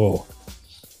 Oh,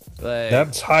 like,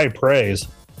 that's high praise.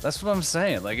 That's what I'm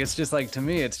saying. Like, it's just like, to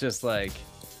me, it's just like,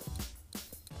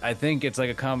 I think it's like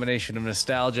a combination of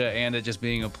nostalgia and it just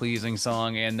being a pleasing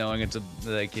song and knowing it's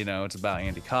like, you know, it's about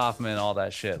Andy Kaufman, all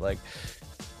that shit. Like,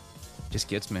 just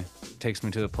gets me, takes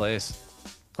me to a place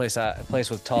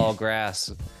with tall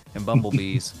grass and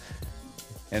bumblebees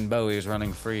and Bowie's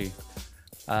running free.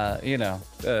 You know,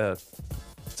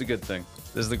 it's a good thing.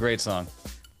 This is a great song.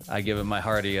 I give it my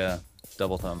hearty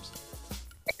double thumbs.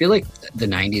 I feel like the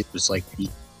 90s was like the,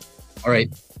 all right,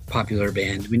 popular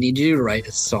band, we need you to write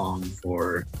a song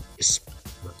for this.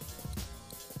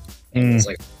 And it's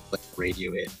like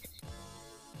radio hit.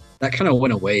 That kind of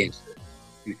went away into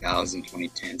the 2000s,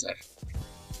 2010s.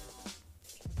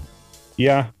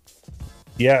 Yeah,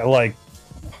 like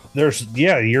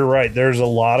you're right. There's a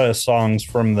lot of songs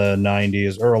from the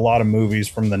 90s, or a lot of movies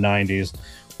from the 90s,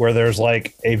 where there's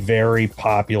like a very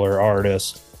popular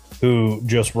artist who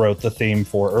just wrote the theme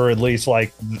for, or at least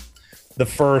like the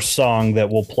first song that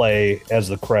will play as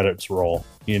the credits roll,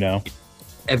 you know?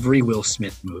 Every Will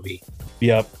Smith movie.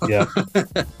 Yep.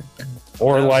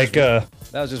 Or like that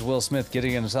was just Will Smith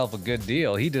getting himself a good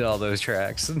deal. He did all those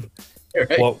tracks.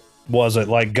 Right. What was it,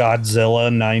 like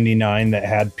Godzilla 99 that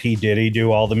had P. Diddy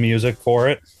do all the music for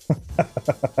it?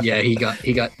 Yeah, he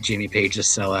got Jimmy Page to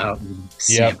sell out.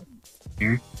 Yep.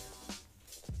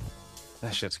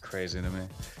 That shit's crazy to me.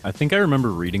 I think I remember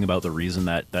reading about the reason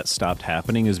that stopped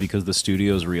happening is because the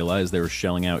studios realized they were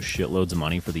shelling out shitloads of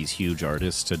money for these huge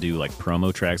artists to do like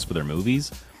promo tracks for their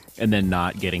movies, and then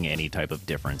not getting any type of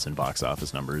difference in box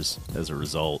office numbers as a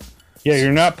result. Yeah,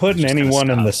 you're not putting anyone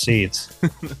in the seats.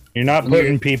 You're not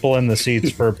putting people in the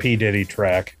seats for a P. Diddy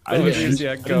track. I didn't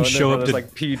show up to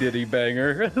like P. Diddy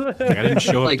banger. I didn't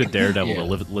show up to Like, Daredevil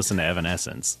yeah. to listen to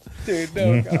Evanescence. Dude,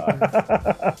 no,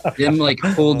 God. Them like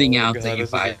holding out God, that you this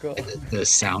is buy cool. the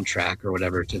soundtrack or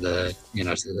whatever to the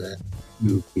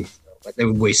movie. But they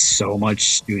would waste so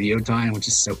much studio time, which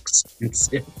is so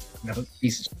expensive. You know,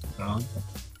 piece of song.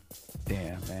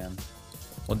 Damn, man.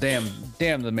 Well, damn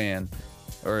the man.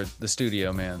 Or the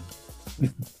studio man.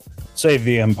 Save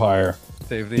the Empire.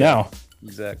 Save the Now,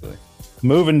 exactly.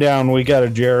 moving down, we got a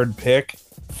Jared pick.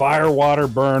 Fire, Water,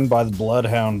 Burn by the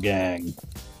Bloodhound Gang.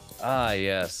 Ah,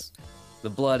 yes. The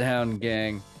Bloodhound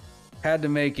Gang had to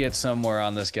make it somewhere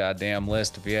on this goddamn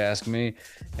list, if you ask me.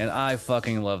 And I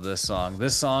fucking love this song.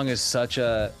 This song is such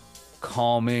a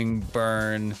calming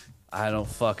burn, I don't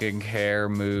fucking care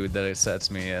mood that it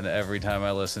sets me in every time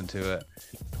I listen to it.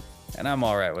 And I'm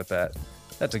all right with that.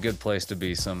 That's a good place to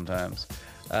be sometimes.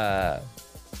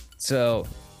 So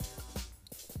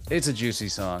it's a juicy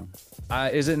song.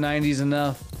 Is it 90s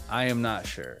enough? I am not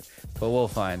sure, but we'll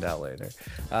find out later.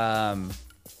 I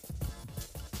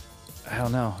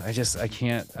don't know. I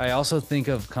can't. I also think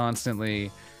of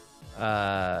constantly,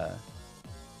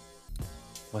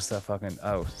 what's that fucking,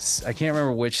 I can't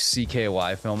remember which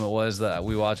CKY film it was that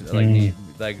we watched,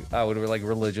 like I would like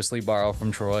religiously borrow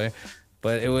from Troy,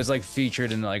 but it was like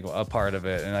featured in like a part of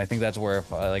it, and I think that's where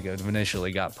like it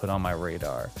initially got put on my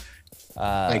radar.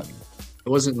 Like it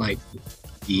wasn't like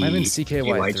the might have been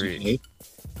CKY 3. 2K.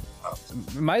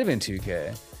 It might have been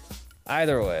 2K.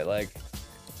 Either way, like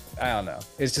I don't know.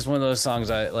 It's just one of those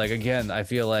songs I like. Again, I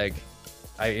feel like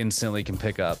I instantly can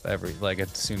pick up like as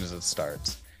soon as it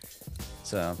starts.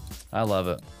 So I love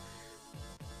it.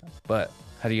 But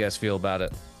how do you guys feel about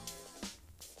it?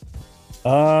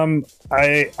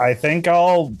 I think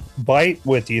I'll bite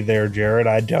with you there, Jared.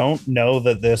 I don't know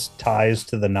that this ties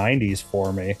to the 90s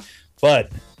for me,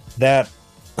 but that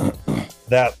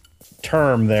that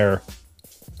term there,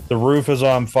 the roof is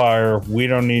on fire, we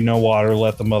don't need no water,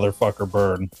 let the motherfucker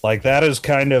burn. Like that is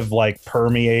kind of like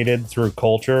permeated through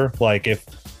culture. Like if,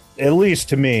 at least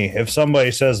to me, if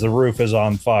somebody says the roof is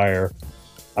on fire,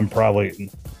 I'm probably,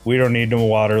 we don't need no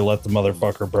water, let the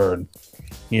motherfucker burn.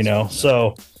 You know,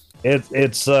 so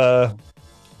it's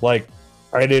like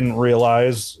I didn't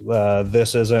realize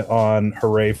this isn't on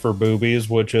Hooray for Boobies,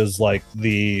 which is like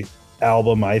the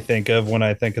album I think of when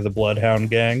I think of the Bloodhound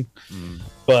Gang.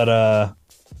 But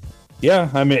yeah,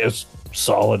 I mean it's a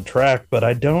solid track, but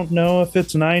I don't know if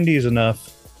it's 90s enough.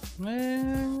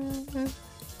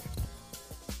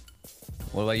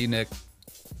 What about you, Nick?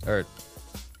 Or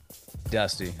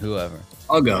Dusty, whoever.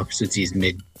 I'll go since he's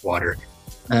mid-water.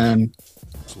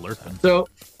 Slurping. So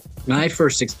my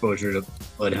first exposure to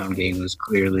Bloodhound Gang was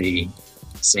clearly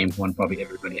the same one probably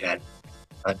everybody had.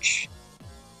 Touch.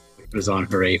 It was on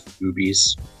Hooray for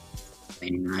Boobies,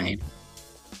 99.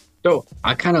 So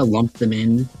I kind of lumped them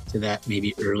in to that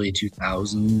maybe early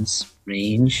 2000s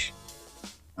range.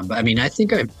 But I mean, I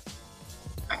think I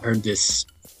heard this,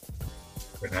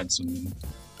 or had some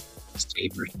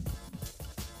tape or something,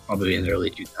 probably in the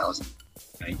early 2000s.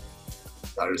 I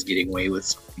thought I was getting away with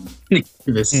something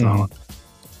for this song.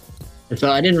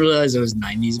 So I didn't realize it was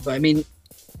 90s, but I mean,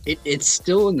 it's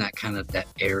still in that kind of that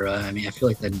era. I mean, I feel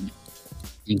like I think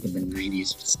of the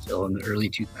 90s was still in the early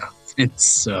 2000s.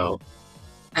 So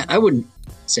I wouldn't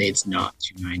say it's not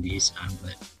 290s,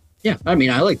 but yeah, I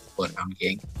mean, I like the Bloodhound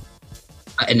Gang.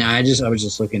 And I was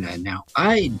just looking at it now.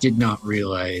 I did not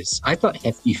realize, I thought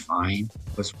Hefty Fine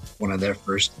was one of their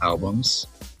first albums.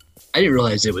 I didn't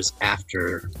realize it was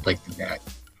after like the Bad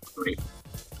Company.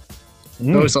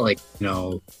 It was like, you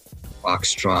know,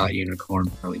 Foxtrot, Unicorn,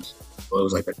 probably it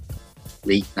was like a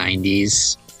late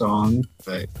 90s song,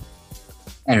 but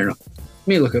I don't know. Let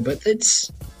me look up, but I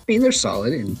mean, they're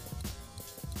solid and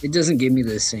it doesn't give me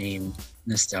the same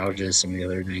nostalgia as some of the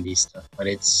other 90s stuff, but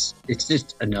it's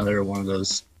just another one of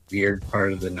those weird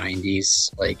part of the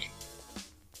 90s, like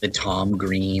the Tom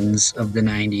Greens of the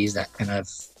 90s, that kind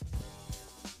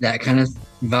of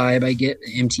vibe I get,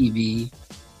 MTV.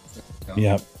 So,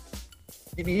 Yeah.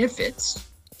 I mean, it fits.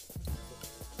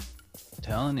 I'm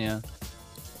telling you.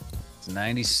 It's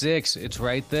 96. It's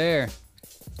right there.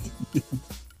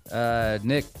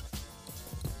 Nick,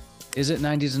 is it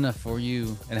 90s enough for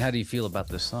you? And how do you feel about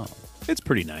this song? It's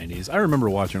pretty 90s. I remember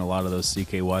watching a lot of those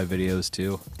CKY videos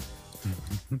too.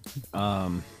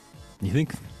 You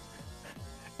think?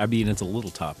 I mean, it's a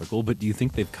little topical, but do you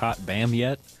think they've caught Bam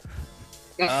yet?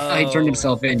 He turned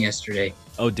himself in yesterday.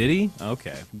 Oh, did he?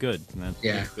 Okay, good.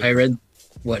 Yeah, I read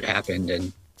what happened,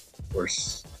 and of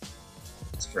course,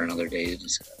 it's for another day to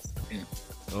discuss. Yeah.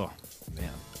 Oh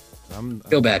man,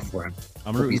 Feel bad for him.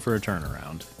 I'm rooting for a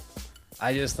turnaround.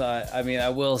 I just thought, I mean, I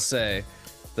will say,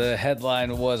 the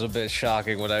headline was a bit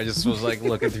shocking when I just was like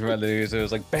looking through my news. It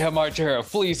was like Bam Margera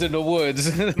flees in the woods.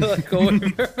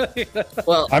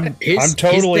 Well, I'm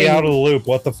totally out of the loop.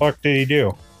 What the fuck did he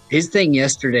do? His thing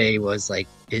yesterday was like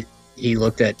he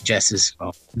looked at Jess's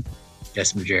phone,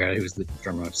 Jess Majera, who was the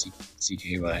drummer of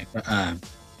CKY,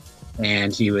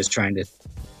 and he was trying to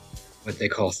what they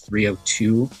call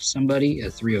 302 somebody, a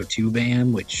 302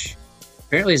 Bam, which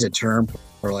apparently is a term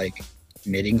for like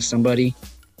committing somebody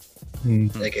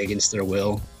like against their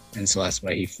will, and so that's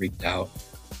why he freaked out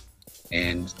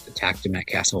and attacked him at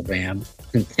Castle Bam,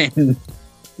 and then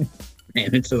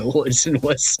ran into the woods and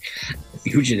was a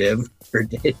fugitive for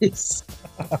days.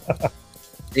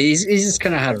 He's just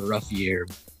kind of had a rough year,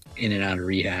 in and out of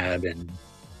rehab, and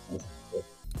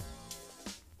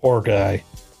Poor guy.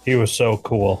 He was so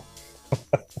cool.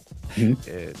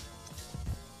 Dude.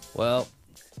 Well,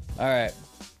 all right.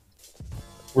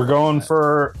 We're going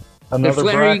for another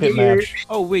Larry, bracket get your- match.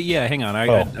 Oh wait, yeah, hang on.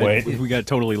 Wait. We got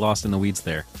totally lost in the weeds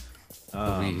there.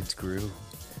 The weeds grew.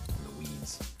 The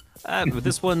weeds. But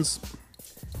this one's.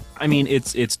 I mean,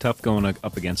 it's tough going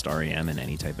up against REM in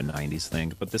any type of '90s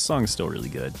thing, but this song's still really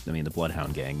good. I mean, the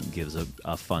Bloodhound Gang gives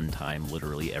a fun time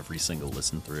literally every single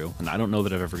listen through, and I don't know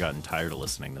that I've ever gotten tired of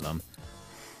listening to them.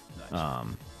 I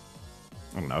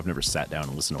don't know. I've never sat down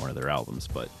and listened to one of their albums,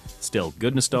 but still,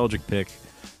 good nostalgic pick.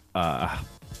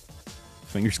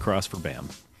 Fingers crossed for Bam.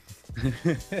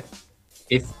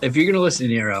 If you're gonna listen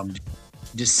to your album,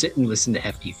 just sit and listen to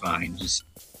Hefty Fine. Just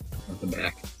front the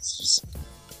back. It's just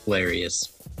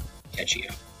hilarious, catchy.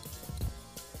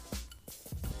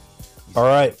 All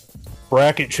right,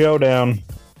 bracket showdown.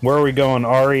 Where are we going,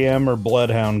 REM or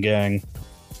Bloodhound Gang?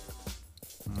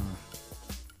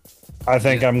 I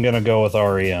think I'm gonna go with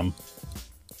REM.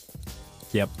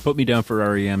 Yep, put me down for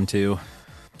REM too.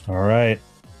 All right.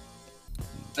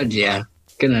 Yeah,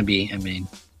 gonna be. I mean,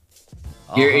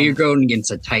 you're going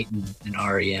against a Titan and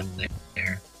REM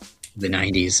there. The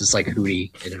 '90s. It's like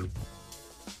Hootie, you know.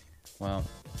 Well,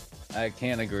 I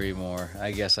can't agree more.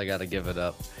 I guess I got to give it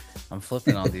up. I'm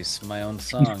flipping on these my own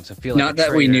songs. I feel like Not a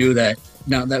that we traitor.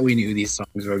 knew these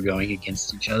songs were going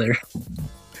against each other.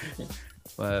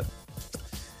 But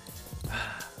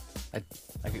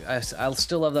I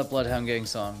still love that Bloodhound Gang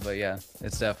song. But yeah,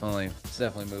 it's definitely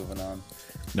moving on.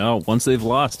 No, once they've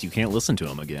lost, you can't listen to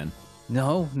them again.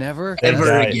 No, never. Never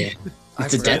Right. again. I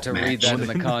It's a forgot death to read match. that in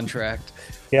the contract.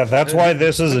 Yeah, that's why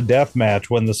this is a death match.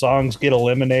 When the songs get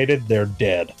eliminated, they're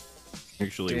dead.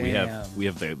 Actually, Damn. we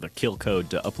have the kill code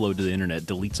to upload to the internet.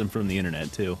 Deletes them from the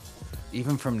internet too.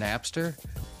 Even from Napster.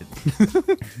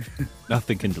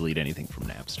 Nothing can delete anything from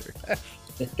Napster.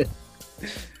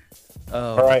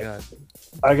 Oh All right. my god.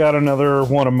 I got another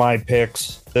one of my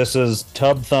picks. This is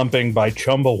Tub Thumping by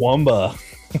Chumbawamba.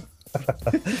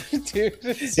 Dude,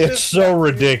 It's so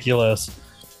ridiculous.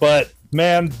 But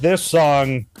man, this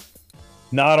song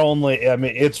not only, I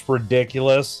mean, it's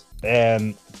ridiculous,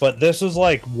 but this is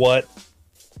like what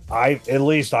at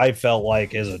least I felt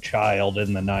like as a child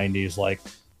in the 90s. Like,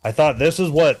 I thought this is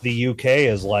what the UK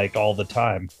is like all the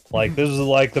time. Like, this is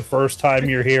like the first time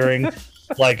you're hearing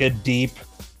like a deep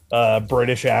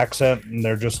British accent, and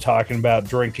they're just talking about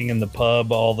drinking in the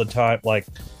pub all the time. Like,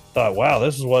 thought, wow,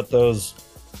 this is what those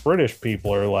British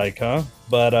people are like, huh?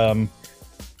 But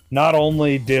not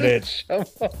only did it,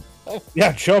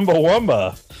 yeah,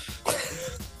 Chumbawamba,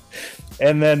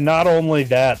 and then not only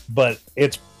that, but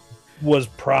it was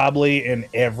probably in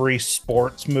every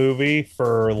sports movie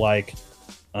for like,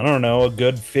 I don't know, a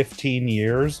good 15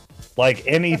 years. Like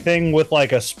anything with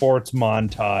like a sports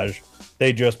montage,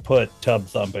 they just put Tub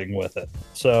Thumping with it.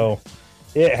 So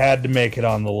it had to make it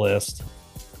on the list.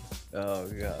 Oh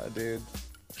god, dude.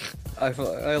 I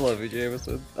love you,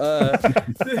 Jameson.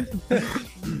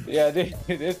 Yeah, dude.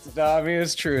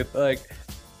 It's truth. Like,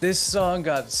 this song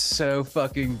got so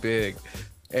fucking big,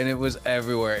 and it was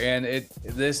everywhere. And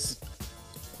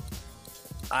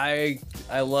I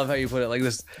love how you put it. Like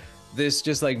this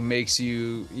just like makes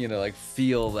you like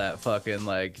feel that fucking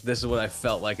like this is what I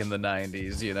felt like in the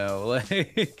 90s. You know,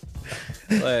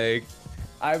 like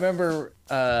I remember.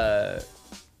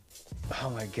 Oh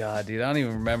my god, dude! I don't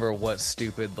even remember what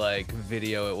stupid like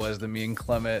video it was that me and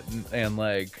Clement and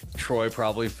like Troy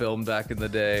probably filmed back in the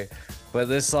day. But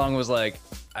this song was like,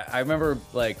 I remember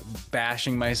like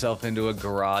bashing myself into a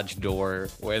garage door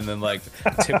and then like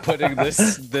putting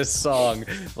this song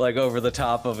like over the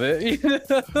top of it. You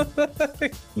know?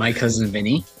 My cousin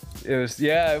Vinny. It was,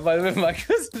 yeah, it might have been my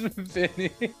cousin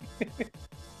Vinny.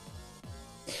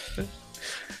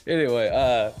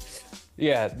 Anyway,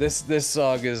 yeah, this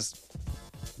song is.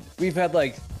 We've had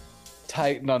like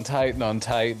Titan on Titan on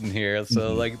Titan here,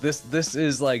 so like this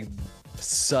is like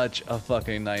such a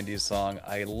fucking 90s song.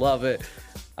 I love it.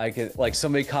 I could like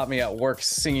somebody caught me at work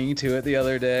singing to it the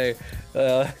other day,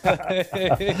 and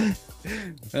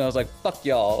I was like, "Fuck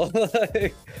y'all!"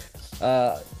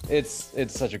 It's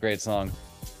such a great song.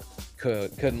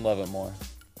 Couldn't love it more.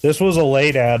 This was a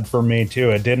late ad for me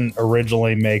too. It didn't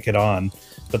originally make it on,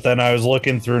 but then I was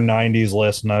looking through 90s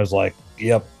list and I was like,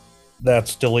 "Yep,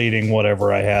 that's deleting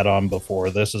whatever I had on before.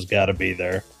 This has got to be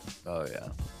there." Oh yeah.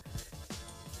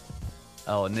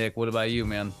 Oh, Nick, what about you,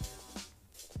 man?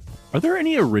 Are there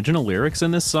any original lyrics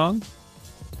in this song?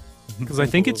 Because I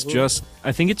think it's just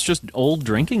old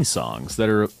drinking songs that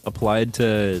are applied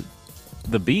to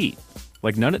the beat.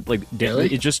 Like none of Really?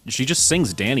 she just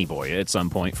sings Danny Boy at some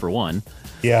point for one.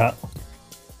 Yeah.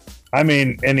 I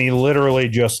mean, and he literally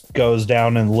just goes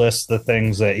down and lists the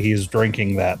things that he's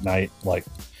drinking that night. Like,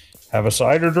 have a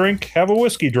cider drink, have a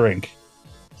whiskey drink,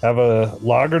 have a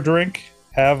lager drink,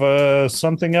 have a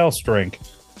something else drink.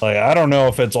 Like, I don't know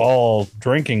if it's all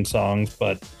drinking songs,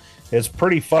 but it's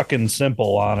pretty fucking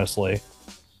simple, honestly.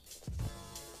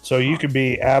 So you could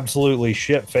be absolutely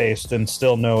shit-faced and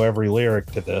still know every lyric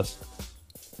to this.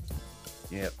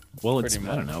 Yep. Well, it's,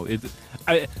 I don't know.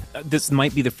 This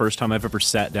might be the first time I've ever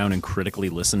sat down and critically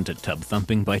listened to Tub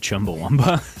Thumping by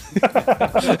Chumbawamba.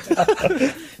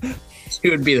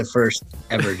 You would be the first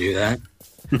ever do that.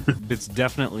 It's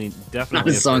definitely Not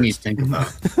a song you think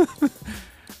about.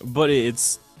 But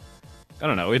it's, I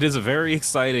don't know, it is a very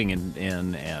exciting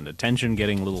and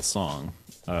attention-getting little song.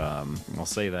 I'll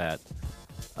say that.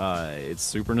 It's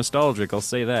super nostalgic, I'll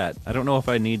say that. I don't know if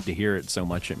I need to hear it so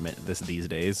much these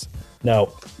days.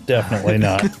 No, definitely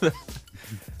not.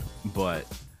 But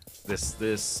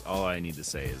this all I need to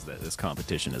say is that this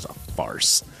competition is a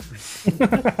farce.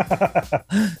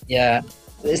 Yeah,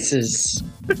 this is,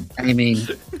 I mean,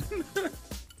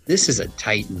 this is a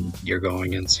titan you're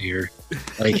going into here.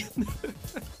 Like,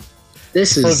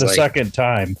 this is for the like, second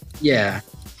time. Yeah.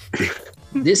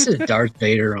 This is Darth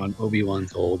Vader on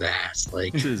Obi-Wan's old ass.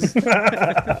 Like, This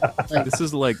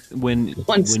is like when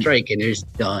one strike and it's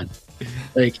done.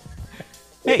 Like,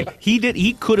 hey,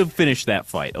 he could have finished that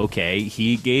fight. Okay,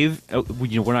 he gave.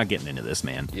 We're not getting into this,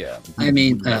 man. Yeah. I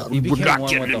mean, He became not one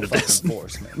getting with the into this. fucking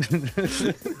force, man.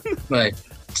 but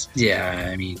yeah,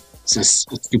 I mean, it's just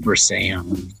Super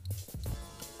Saiyan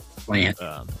plant.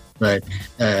 But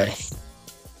I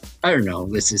don't know.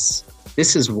 This is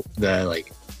the,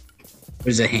 like,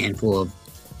 there's a handful of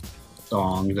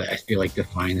songs that I feel like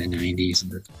define the 90s.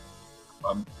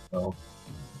 So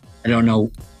I don't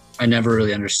know. I never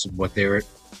really understood what they were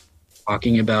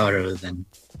talking about other than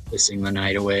Kissing the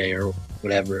Night Away or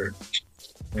whatever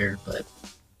there. But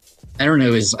I don't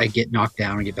know, is I get knocked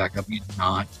down and get back up, it's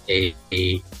not a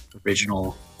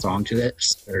original song to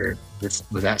this, or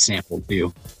was that sampled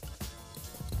too?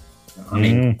 I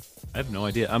mean, I have no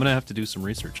idea. I'm gonna have to do some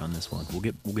research on this one. We'll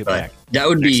get but back. that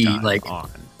would next be time like on.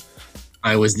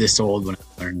 I was this old when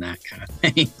I learned that kind of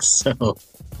thing. So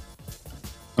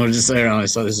I was just, I don't know, I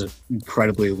saw this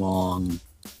incredibly long,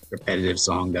 repetitive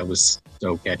song that was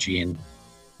so catchy and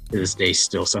to this day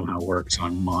still somehow works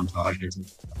on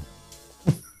montages.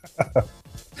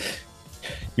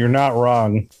 You're not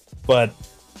wrong, but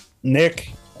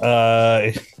Nick,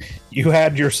 you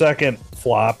had your second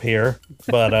flop here,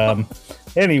 but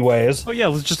anyways. Oh yeah,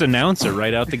 let's just announce it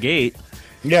right out the gate.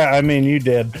 Yeah, I mean, you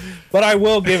did, but I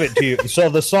will give it to you. So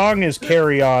the song is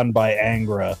Carry On by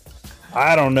Angra.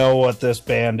 I don't know what this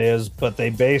band is, but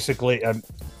they basically,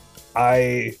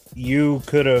 you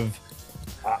could have,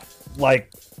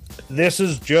 like, this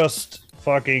is just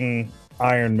fucking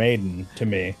Iron Maiden to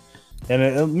me.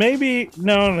 And maybe,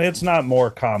 no, it's not more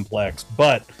complex,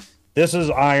 but this is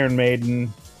Iron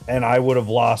Maiden, and I would have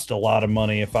lost a lot of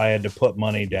money if I had to put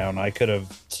money down. I could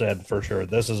have said for sure,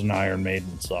 this is an Iron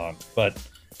Maiden song, but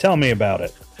tell me about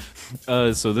it.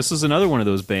 So this is another one of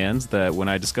those bands that when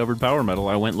I discovered power metal,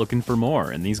 I went looking for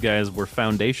more, and these guys were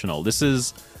foundational. This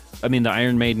is, I mean, the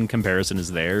Iron Maiden comparison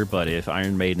is there, but if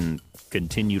Iron Maiden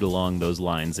continued along those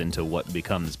lines into what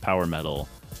becomes power metal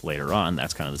later on,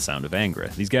 that's kind of the sound of Angra.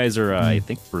 These guys are, I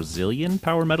think, Brazilian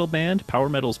power metal band. Power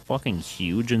metal's fucking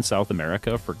huge in South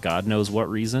America for God knows what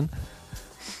reason.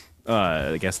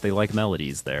 I guess they like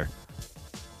melodies there.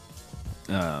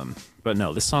 But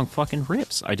no, this song fucking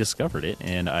rips. I discovered it,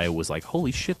 and I was like,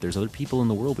 holy shit, there's other people in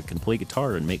the world that can play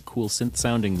guitar and make cool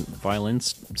synth-sounding violin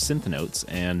synth notes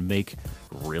and make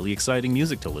really exciting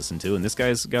music to listen to. And this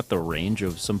guy's got the range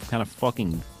of some kind of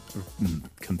fucking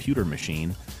computer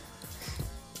machine.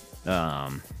 I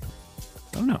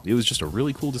don't know. It was just a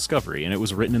really cool discovery, and it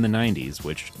was written in the 90s,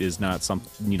 which is not some,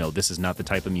 this is not the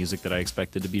type of music that I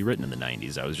expected to be written in the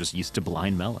 90s. I was just used to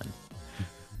Blind Melon.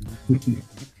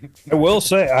 I will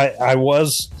say, I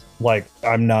was like,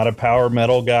 I'm not a power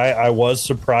metal guy. I was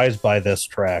surprised by this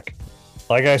track.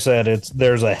 Like I said,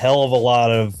 there's a hell of a lot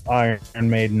of Iron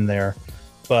Maiden there,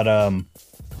 but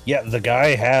yeah, the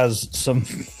guy has some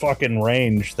fucking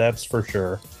range, that's for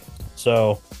sure.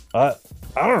 So I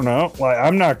don't know. Like,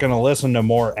 I'm not gonna listen to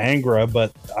more Angra,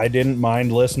 but I didn't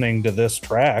mind listening to this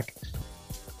track.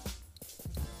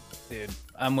 Dude,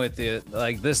 I'm with you.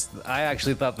 Like this, I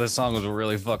actually thought this song was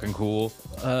really fucking cool.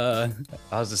 I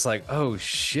was just like, oh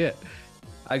shit.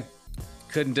 I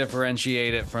couldn't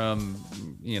differentiate it from,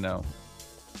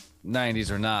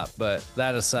 90s or not. But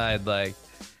that aside, like,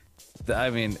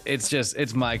 I mean,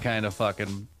 it's my kind of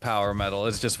fucking power metal.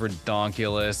 It's just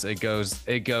redonkulous.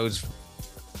 It goes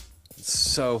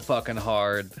so fucking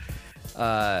hard.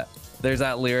 There's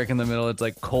that lyric in the middle. It's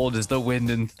like, cold as the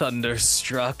wind and thunder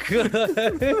struck.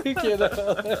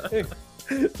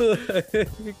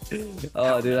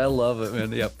 Oh, dude, I love it,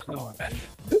 man. Yep.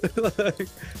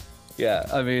 Yeah,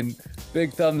 I mean,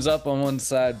 big thumbs up on one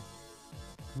side.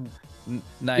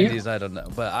 90s, I don't know,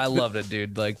 but I loved it,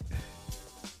 dude. Like,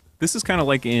 This is kind of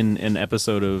like in an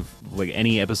episode of like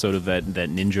any episode of that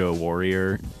Ninja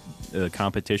Warrior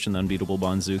competition, the Unbeatable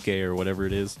Banzuke or whatever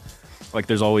it is. Like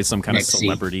there's always some kind of Nexi.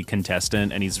 celebrity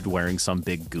contestant and he's wearing some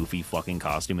big goofy fucking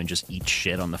costume and just eats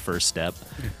shit on the first step.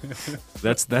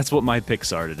 That's what my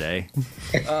picks are today.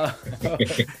 I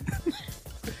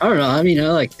don't know. I mean, I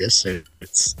like this.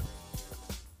 It's.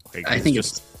 Like, I think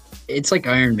it's like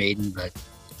Iron Maiden, but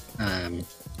I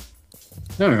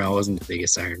don't know. I wasn't the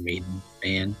biggest Iron Maiden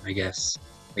fan. I guess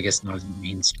not as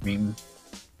mainstream.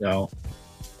 So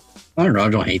I don't know. I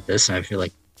don't hate this. I feel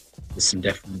like there's some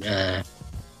different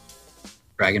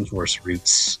Dragon Force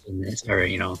roots in this, or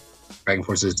Dragon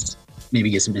Force is maybe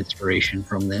get some inspiration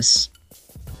from this.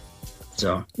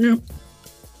 So all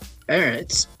right,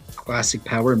 it's classic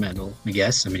power metal. I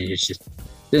guess. I mean, it's just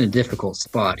in a difficult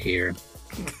spot here.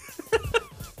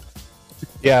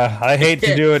 Yeah, I hate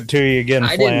to do it to you again,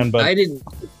 Flan, but I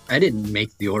didn't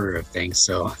make the order of things,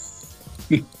 so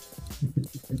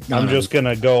I'm just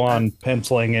gonna go on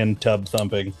penciling in tub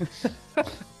thumping.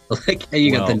 like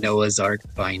you got the Noah's Ark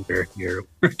binder you're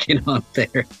working on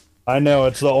there. I know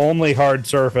it's the only hard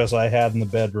surface I had in the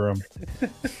bedroom.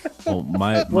 Well,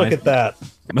 Look at that.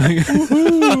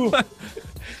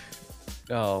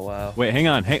 oh wow, Wait, hang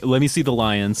on. Hey, let me see the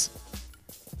lions.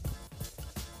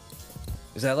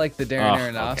 is that like the Darren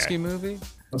Oh, Aronofsky okay. movie?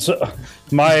 So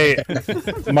my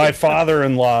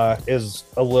father-in-law is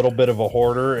a little bit of a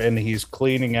hoarder, and he's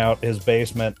cleaning out his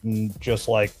basement, and just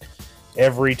like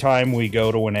every time we go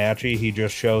to Wenatchee, he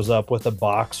just shows up with a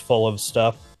box full of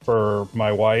stuff for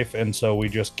my wife, and so we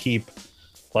just keep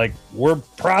like we're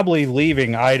probably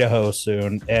leaving Idaho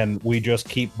soon, and we just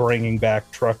keep bringing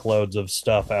back truckloads of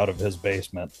stuff out of his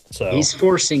basement. So He's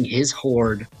forcing his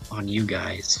hoard on you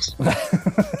guys.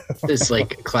 It's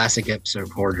like a classic episode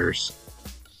of Hoarders.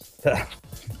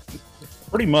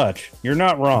 pretty much, you're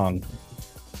not wrong.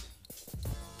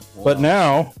 But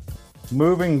now,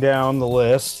 moving down the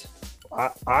list,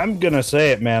 I'm going to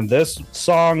say it, man. This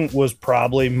song was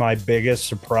probably my biggest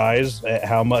surprise at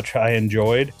how much I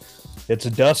enjoyed. It's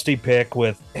a dusty pick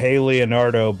with Hey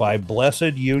Leonardo by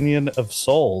Blessed Union of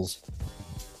Souls.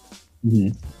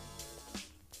 Mm-hmm.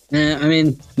 I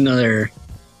mean, another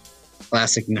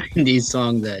classic 90s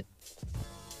song that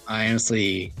I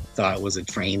honestly thought was a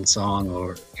Train song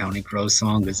or Counting Crows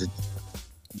song because it's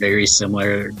very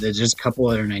similar. There's just a couple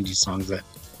other 90s songs that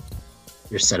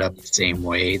they're set up the same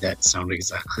way that sound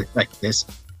exactly like this.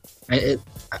 I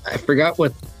forgot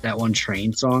what that one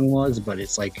Train song was, but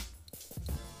it's like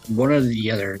one or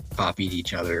the other copied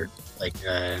each other, like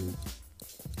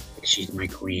She's My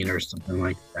Queen or something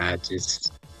like that.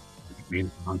 It's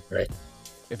but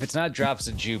If it's not Drops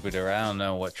of Jupiter, I don't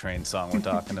know what Train song we're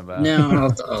talking about. no,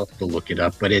 I'll have to look it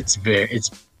up, but it's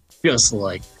just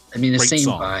like, I mean, the Great same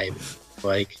song. vibe.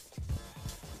 Like,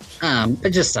 I don't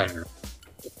know.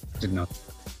 Didn't know.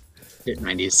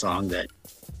 90s song that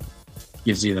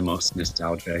gives you the most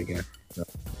nostalgia, I guess.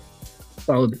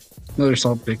 So, another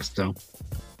solid pick, though.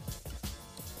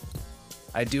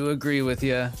 I do agree with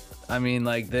you. I mean,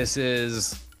 like, this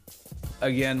is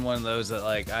again one of those that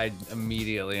like I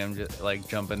immediately am just like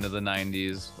jump into the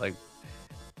 90s like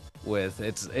with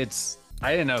it's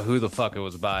I didn't know who the fuck it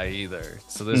was by either,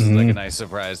 so this is like a nice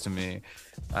surprise to me.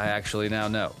 I actually now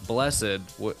know Blessed,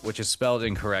 which is spelled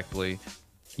incorrectly,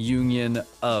 Union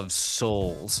of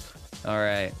Souls. All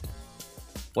right,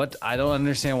 what? I don't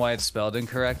understand why it's spelled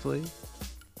incorrectly.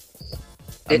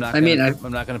 I'm not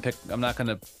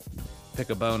gonna pick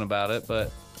a bone about it,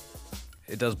 but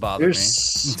it does bother me.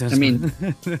 I mean,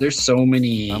 there's so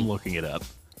many I'm looking it up.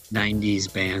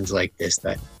 90s bands like this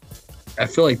that I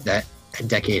feel like that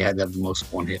decade had the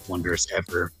most one-hit wonders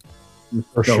ever.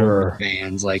 For So sure.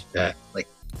 bands like that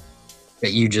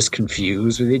that you just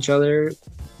confuse with each other.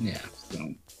 Yeah.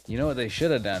 So You know what they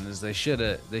should have done is they should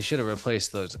have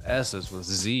replaced those S's with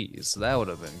Z's. So that would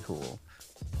have been cool.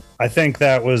 I think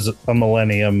that was a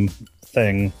millennium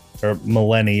thing, or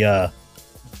millennia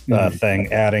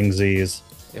thing, adding Z's.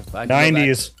 If I could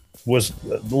 90s was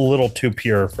a little too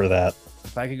pure for that.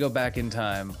 if I could go back in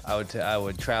time, I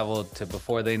would travel to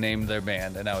before they named their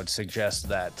band, and I would suggest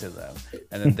that to them,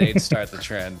 and then they'd start the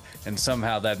trend, and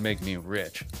somehow that'd make me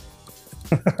rich.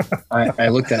 I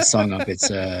looked that song up. It's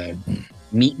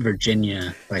Meet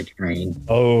Virginia by Train.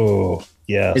 Oh,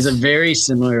 yeah. It's a very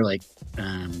similar like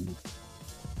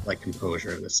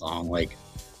composure of the song, like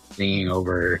singing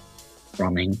over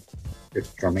drumming,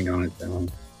 just drumming on its own.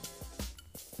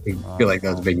 I feel like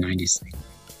that was a big '90s thing.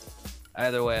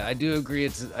 Either way, I do agree.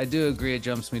 It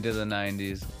jumps me to the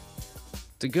 '90s.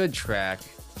 It's a good track,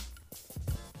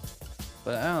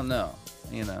 but I don't know.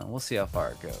 You know, we'll see how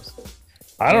far it goes.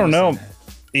 I don't know.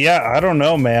 Yeah, I don't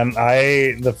know, man.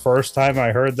 The first time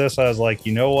I heard this, I was like,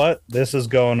 you know what? This is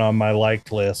going on my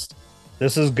liked list.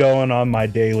 This is going on my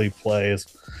daily plays.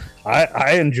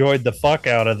 I enjoyed the fuck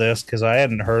out of this because I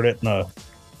hadn't heard it in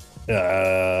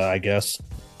I guess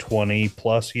 20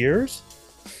 plus years.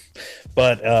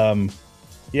 But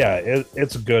yeah,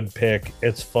 it's a good pick.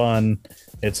 It's fun.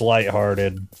 It's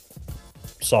lighthearted.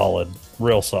 Solid.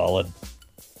 Real solid.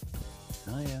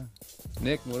 Oh yeah.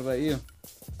 Nick, what about you?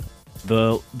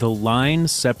 The line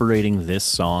separating this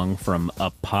song from a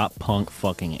pop punk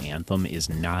fucking anthem is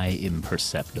nigh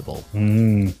imperceptible.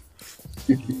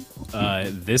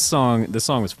 This song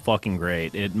was fucking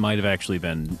great. It might have actually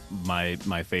been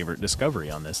my favorite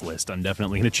discovery on this list. I'm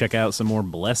definitely gonna check out some more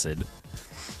Blessed.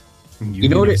 You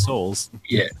know what Souls.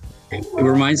 Yeah, it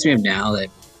reminds me of now that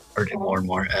I've heard it more and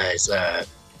more as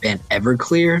band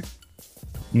Everclear.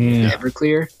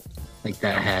 Everclear, like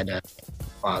that had a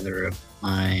father of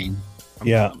mine.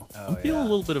 Yeah. I'm feeling a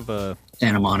little bit of a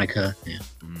Santa Monica. Yeah.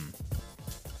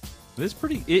 This is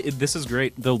pretty. This is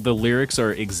great. The lyrics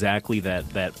are exactly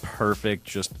that perfect.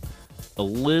 Just a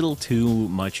little too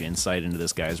much insight into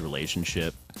this guy's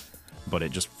relationship, but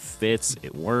it just fits.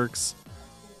 It works.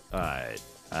 I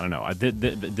don't know.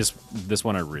 This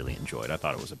one I really enjoyed. I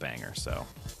thought it was a banger. So,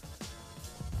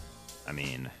 I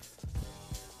mean,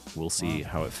 we'll see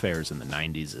how it fares in the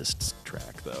 '90s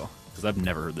track though, because I've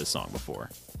never heard this song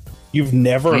before. You've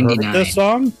never 99. heard this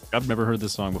song? I've never heard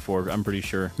this song before. I'm pretty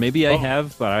sure. Maybe I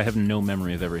have, but I have no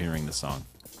memory of ever hearing this song.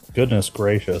 Goodness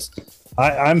gracious.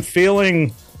 I'm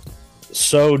feeling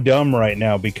so dumb right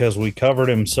now because we covered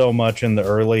him so much in the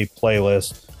early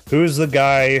playlist. Who's the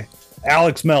guy?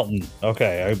 Alex Melton.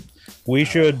 Okay. We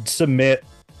should submit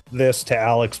this to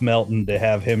Alex Melton to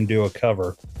have him do a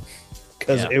cover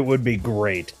because it would be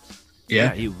great.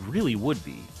 Yeah, it really would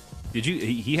be. Did you?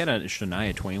 He had a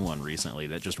Shania 21 recently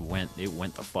that just went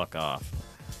the fuck off.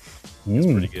 It's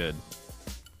pretty good.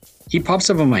 He pops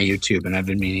up on my YouTube, and I've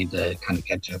been meaning to kind of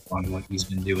catch up on what he's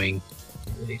been doing.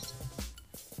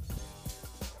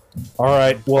 All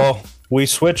right. Well, we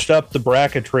switched up the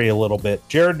bracketry a little bit.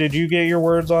 Jared, did you get your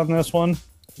words on this one?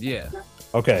 Yeah.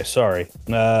 Okay, sorry.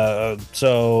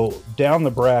 So down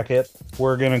the bracket,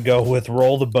 we're going to go with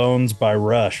Roll the Bones by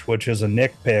Rush, which is a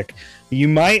Nick pick. You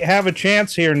might have a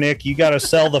chance here, Nick. You got to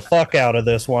sell the fuck out of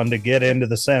this one to get into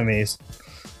the semis.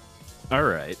 All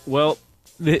right. Well,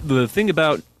 the thing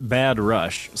about bad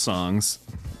Rush songs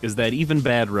is that even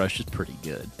bad Rush is pretty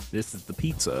good. This is the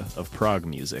pizza of prog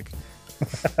music.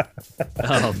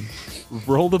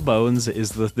 Roll the Bones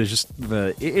is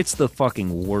it's the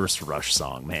fucking worst Rush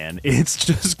song, man. It's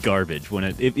just garbage.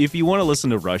 If you want to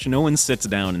listen to Rush, no one sits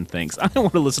down and thinks, I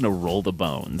want to listen to Roll the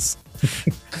Bones.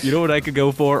 You know what I could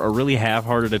go for? A really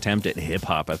half-hearted attempt at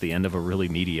hip-hop at the end of a really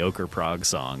mediocre prog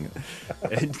song.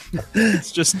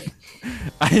 It's just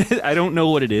I don't know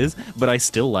what it is, but I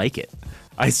still like it.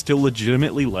 I still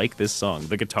legitimately like this song.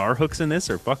 The guitar hooks in this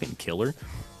are fucking killer.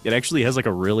 It actually has like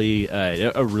a really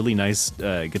nice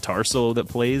guitar solo that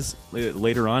plays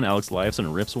later on. Alex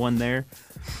Lifeson rips one there.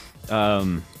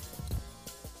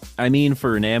 I mean,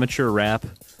 for an amateur rap,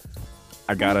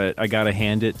 I gotta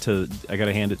hand it to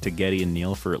Getty and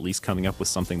Neil for at least coming up with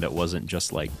something that wasn't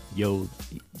just like, yo,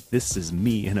 this is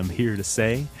me and I'm here to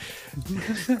say,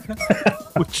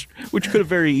 which could have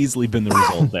very easily been the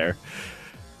result there.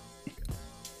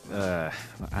 I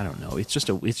don't know. It's just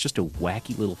a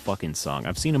wacky little fucking song.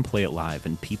 I've seen him play it live,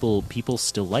 and people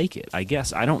still like it. I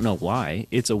guess I don't know why.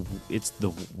 It's the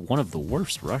one of the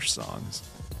worst Rush songs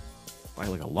by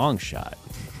like a long shot.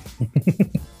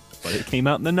 But it came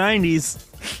out in the '90s.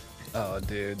 Oh,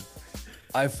 dude,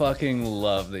 I fucking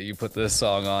love that you put this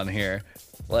song on here.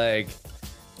 Like,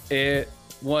 it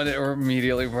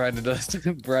immediately reminded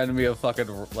me of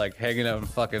fucking like hanging out in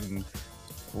fucking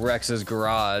Rex's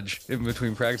garage in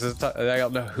between practices. I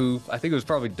don't know who. I think it was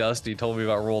probably Dusty told me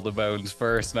about Roll the Bones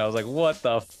first, and I was like, "What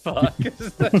the fuck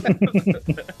is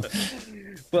that?"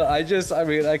 But I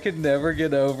could never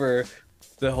get over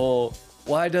the whole.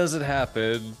 Why does it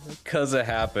happen? 'Cause it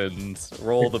happens.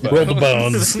 Roll the bones. Roll the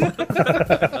bones.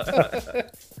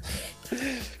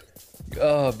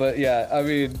 Oh, but yeah, I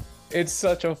mean, it's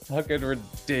such a fucking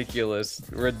ridiculous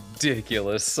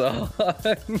song.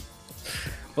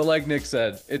 But like Nick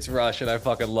said, it's Rush, and I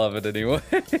fucking love it anyway.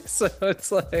 So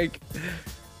it's like,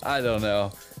 I don't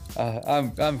know.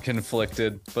 I'm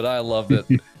conflicted, but I loved it.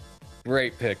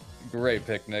 Great pick,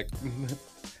 Nick.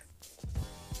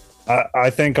 I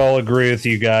think I'll agree with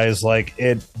you guys. Like,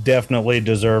 it definitely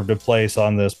deserved a place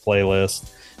on this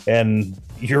playlist. And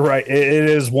you're right, it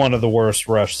is one of the worst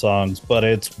Rush songs, but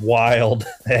it's wild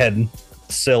and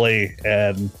silly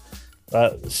and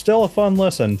still a fun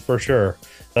listen for sure.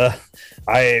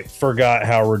 I forgot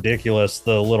how ridiculous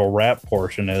the little rap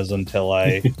portion is until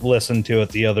I listened to it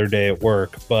the other day at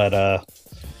work. But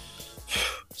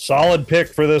solid pick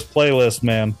for this playlist,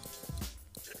 man.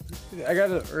 I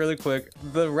got it really quick.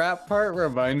 The rap part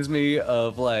reminds me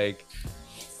of like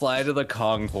Fly to the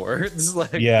Conchords.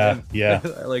 Like, Yeah.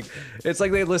 Like, it's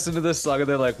like they listen to this song and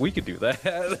they're like, we could do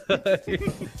that.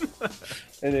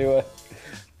 Anyway,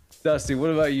 Dusty, what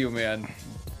about you, man?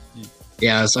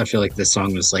 Yeah, so I feel like this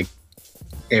song was like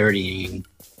parodying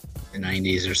the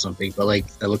 90s or something, but like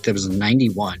I looked up, it was in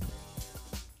 91.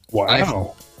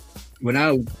 Wow. When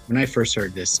I first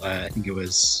heard this, I think it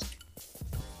was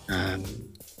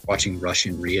watching Rush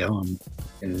in Rio,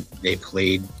 and they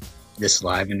played this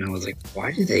live, and I was like, why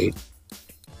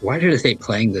are they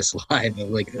playing this live?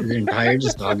 Like the entire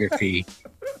discography,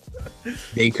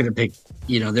 they could have picked.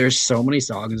 There's so many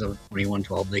songs of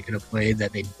 2112 they could have played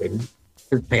that they didn't.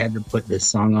 They had to put this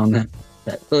song on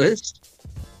that list,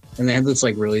 and they had this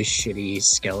like really shitty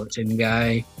skeleton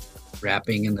guy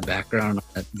rapping in the background on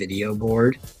that video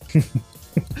board.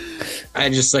 I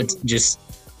just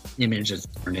images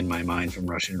burned in my mind from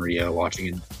Rush in Rio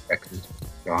watching it Texas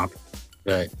drop.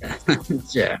 But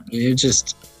yeah, it's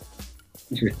just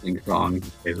interesting song to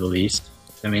say the least.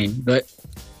 I mean, but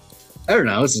I don't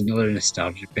know, it's another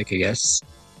nostalgia pick, I guess.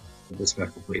 The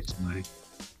special place in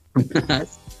my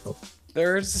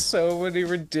There's so many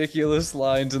ridiculous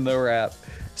lines in the rap.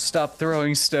 Stop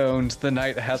throwing stones, the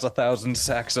night has 1,000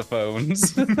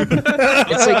 saxophones.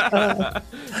 It's like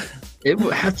it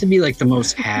would have to be like the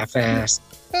most half-assed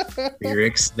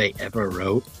lyrics they ever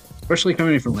wrote, especially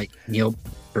coming from like Neil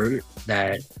Peart,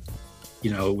 that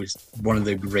was one of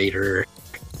the greater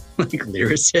like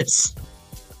lyricists.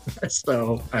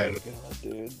 So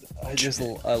Dude,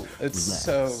 it's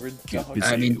so ridiculous.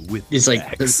 I mean, it's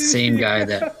like the same guy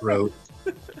that wrote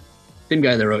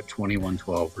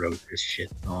 2112 wrote this shit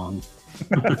song.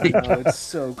 It's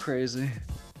so crazy.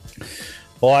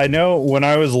 Well, I know when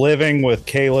I was living with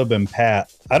Caleb and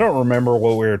Pat, I don't remember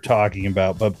what we were talking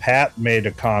about, but Pat made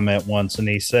a comment once and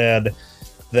he said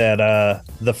that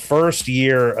the first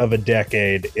year of a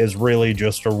decade is really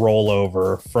just a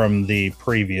rollover from the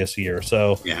previous year.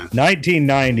 So Yeah.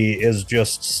 1990 is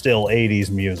just still 80s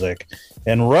music.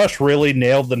 And Rush really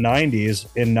nailed the 90s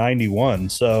in 91.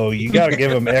 So you got to give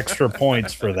them extra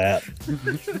points for that.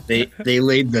 They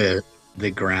laid the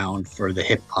ground for the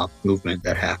hip hop movement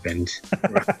that happened.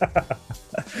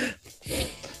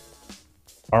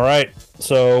 All right.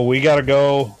 So we got to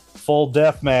go full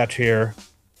death match here.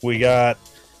 We got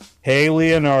Hey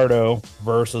Leonardo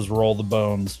versus Roll the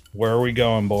Bones. Where are we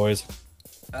going, boys?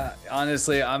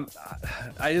 Honestly, I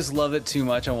just love it too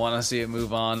much. I want to see it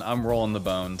move on. I'm rolling the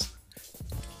bones.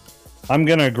 I'm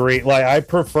going to agree. Like, I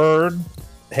preferred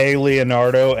Hey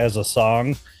Leonardo as a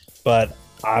song, but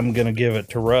I'm going to give it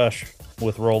to Rush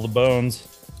with Roll the Bones.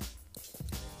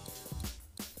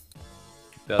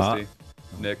 Dusty,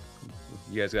 Nick,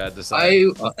 you guys got to decide.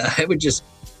 I would just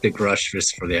pick Rush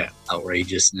just for the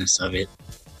outrageousness of it.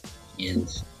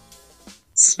 And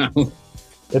so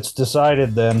It's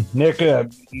decided then. Nick,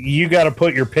 you got to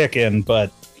put your pick in,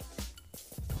 but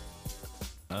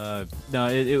no,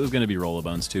 it was going to be Roll the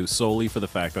Bones too, solely for the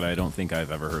fact that I don't think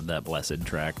I've ever heard that Blessed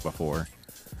track before.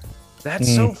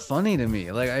 That's so funny to me.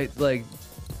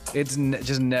 It's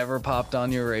just never popped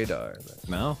on your radar.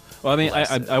 No? Well, I mean,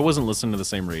 I wasn't listening to the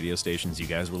same radio stations you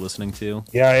guys were listening to.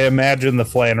 yeah, I imagine the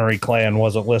Flannery clan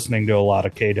wasn't listening to a lot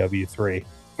of KW3.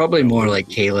 probably more like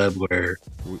Caleb, where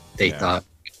they Yeah. thought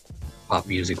pop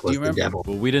music was the devil.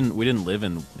 Well, we didn't live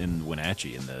in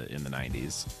Wenatchee in the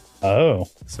 90s. Oh,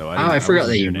 So I forgot wasn't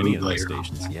that you hearing any of moved those later on.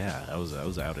 stations. Yeah, I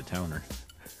was out of towner.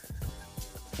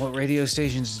 What radio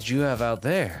stations did you have out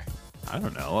there? I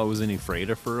don't know. I was in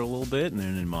Ephrata for a little bit, and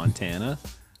then in Montana,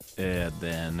 and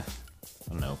then I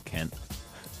don't know, Kent.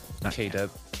 Not Kent.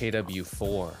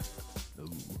 KW4.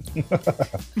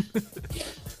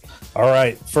 all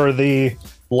right. For the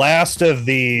last of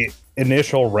the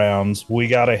initial rounds, we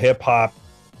got a hip hop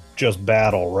just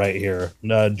battle right here.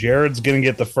 Jared's gonna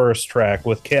get the first track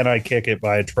with "Can I Kick It"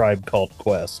 by a Tribe Called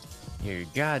Quest. You're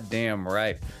goddamn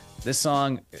right. This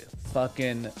song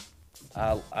fucking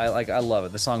I love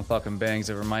it. The song fucking bangs.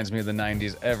 It reminds me of the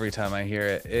 90s every time I hear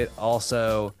it. It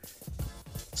also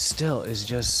still is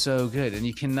just so good, and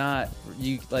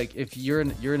if you're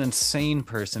an insane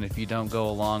person if you don't go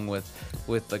along with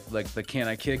the "Can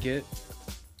I Kick It"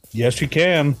 Yes, you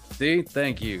can. See,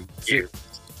 thank you. See,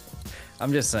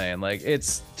 I'm just saying, like,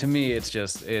 it's to me, it's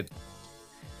a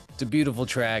beautiful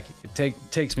track. It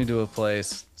takes me to a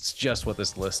place. It's just what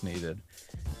this list needed.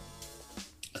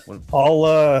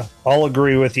 I'll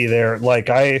agree with you there. Like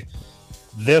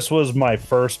this was my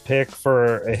first pick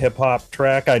for a hip hop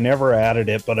track. I never added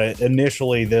it, but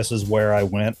initially this is where I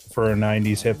went for a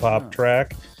 90s hip hop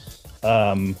track.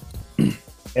 And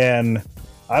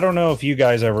I don't know if you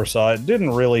guys ever saw it. It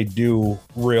didn't really do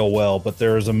real well, but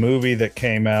there was a movie that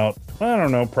came out, I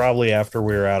don't know, probably after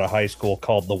we were out of high school,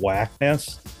 called The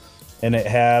Whackness. And it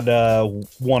had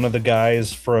one of the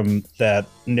guys from that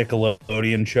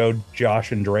Nickelodeon show,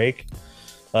 Josh and Drake.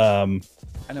 I know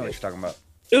what you're talking about.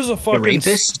 It was a fucking... The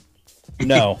Rapist?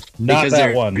 No, not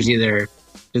that one. There's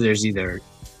either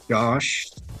Josh,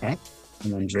 and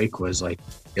then Drake was like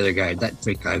the other guy. That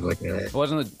Drake guy was like it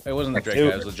wasn't the Drake guy.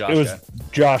 It was the Josh guy. It was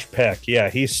Josh Peck. Yeah,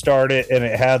 he started, and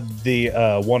it had the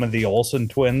one of the Olsen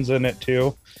twins in it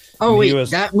too. Oh wait,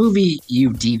 that movie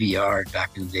you DVR'd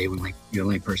back in the day when like the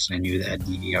only person I knew that had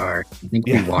DVR. I think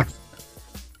we watched.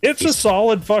 It's a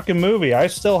solid fucking movie. I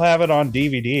still have it on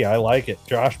DVD. I like it.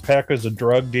 Josh Peck is a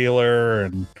drug dealer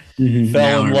and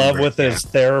fell in love with his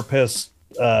therapist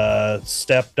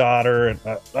stepdaughter. And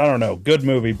I don't know, good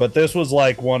movie. But this was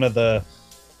like one of the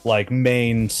like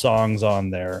main songs on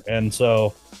there, and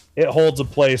so it holds a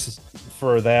place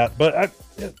for that. But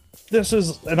this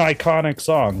is an iconic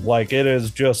song. Like, it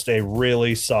is just a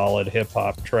really solid hip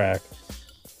hop track.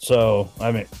 So,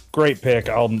 I mean, great pick.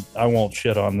 I won't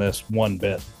shit on this one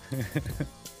bit.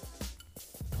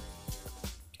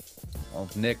 Well,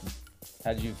 Nick,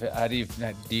 do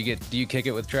you kick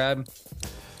it with Tribe?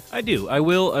 I do. I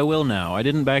will now. I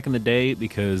didn't back in the day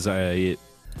because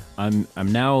I'm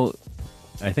now.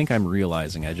 I think I'm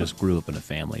realizing I just grew up in a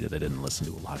family that didn't listen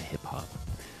to a lot of hip hop,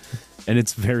 and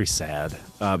it's very sad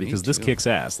because this kicks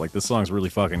ass. Like, this song's really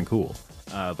fucking cool,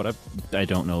 but I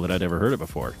don't know that I'd ever heard it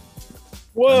before.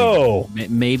 Whoa! I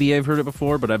mean, maybe I've heard it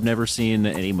before, but I've never seen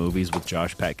any movies with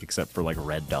Josh Peck except for like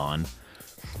Red Dawn.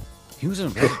 He was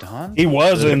in Red Dawn? He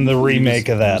was in the remake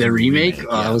of that. The remake?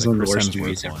 Oh, Yeah, that was the one of the Chris worst Hemsworth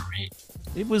movies ever one. made.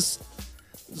 It was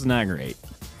not great.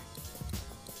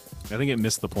 I think it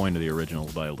missed the point of the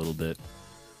originals by a little bit.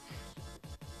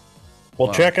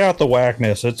 Well, check out The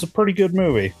Whackness. It's a pretty good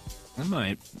movie. I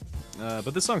might.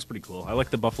 But this song's pretty cool. I like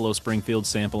the Buffalo Springfield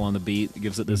sample on the beat. It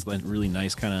gives it this like, really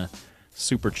nice kind of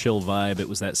super chill vibe. It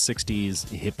was that 60s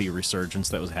hippie resurgence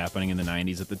that was happening in the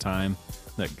 90s at the time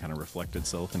that kind of reflected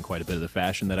itself in quite a bit of the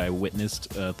fashion that I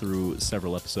witnessed through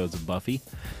several episodes of Buffy.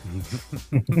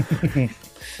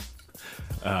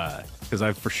 Because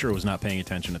I for sure was not paying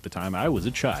attention at the time. I was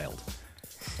a child.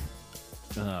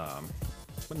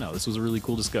 But no, this was a really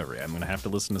cool discovery. I'm going to have to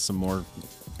listen to some more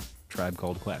Tribe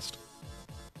Called Quest.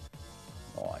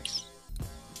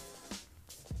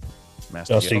 Nice.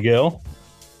 Dusty Gill?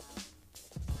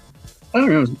 I don't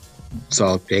know.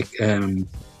 Solid pick. I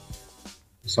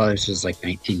saw this was like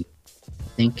 19, I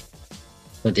think.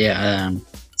 But yeah,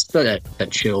 it's got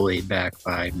that chill, laid back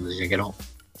vibe. Like, I don't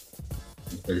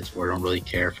really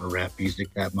care for rap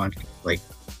music that much. Like,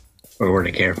 if I were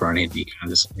to care for any, it'd be kind of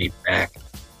this laid back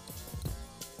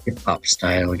hip hop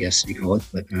style, I guess you call it.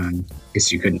 But I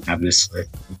guess you couldn't have this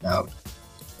without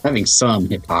having some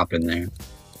hip hop in there.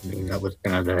 I mean, that was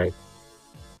kind of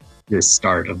the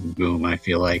start of the boom. I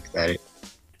feel like that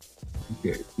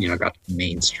it, got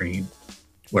mainstream,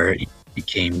 where it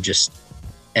became just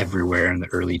everywhere in the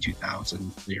early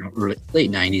 2000s.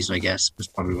 Late 90s, I guess, was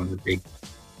probably one of the big,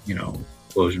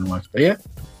 explosion was. But yeah,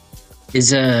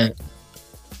 is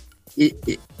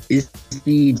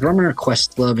the drummer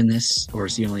Questlove in this, or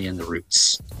is he only in the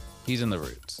Roots? He's in the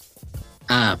Roots.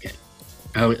 Ah, okay.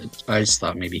 I just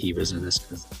thought maybe he was in this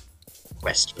because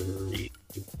Quest was really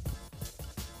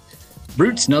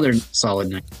Roots, another solid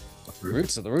night.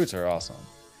 The Roots are awesome.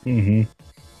 Mm-hmm.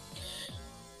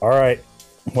 All right.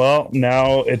 Well,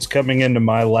 now it's coming into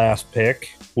my last pick.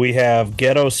 We have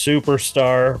Ghetto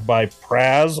Superstar by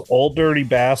Praz, Old Dirty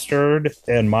Bastard,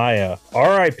 and Maya.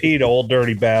 R.I.P. to Old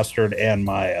Dirty Bastard and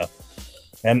Maya.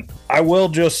 And I will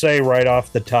just say right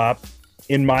off the top,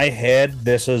 in my head,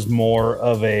 this is more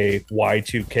of a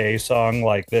Y2K song.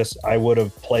 Like this, I would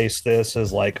have placed this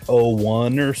as like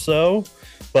 01 or so.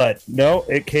 But no,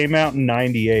 it came out in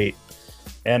 98.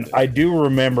 And I do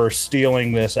remember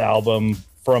stealing this album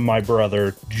from my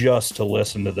brother just to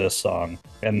listen to this song.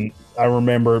 And I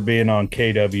remember it being on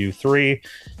KW3.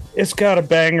 It's got a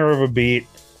banger of a beat.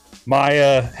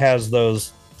 Maya has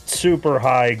those super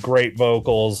high, great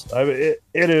vocals. I mean,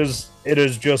 it is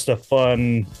just a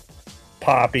fun,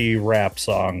 poppy rap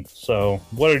song. So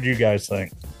what did you guys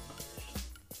think?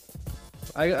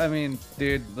 I mean,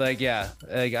 dude, like, yeah,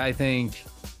 like I think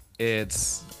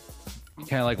it's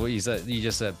kind of like what you said. You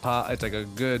just said pop. It's like a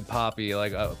good poppy,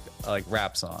 like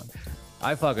rap song.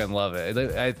 I fucking love it.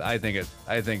 I think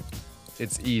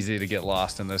it's easy to get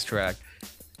lost in this track.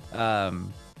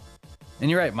 And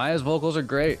you're right. Maya's vocals are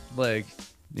great. Like,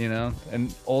 you know,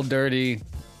 and Old Dirty,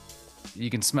 you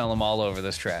can smell them all over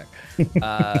this track.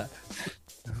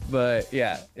 But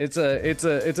yeah, it's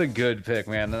a good pick,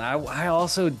 man. And I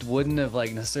also wouldn't have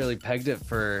like necessarily pegged it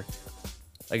for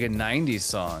like a 90s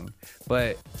song,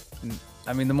 but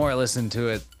I mean, the more I listen to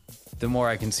it, the more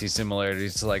I can see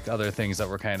similarities to like other things that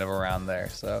were kind of around there.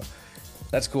 So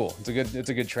that's cool. It's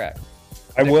a good track.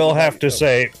 I will have to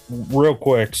say real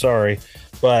quick, sorry,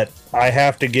 but I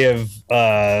have to give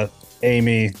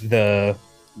Amy the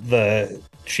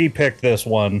she picked this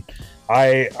one.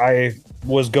 I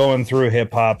was going through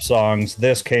hip hop songs.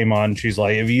 This came on. She's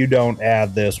like, if you don't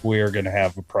add this, we're gonna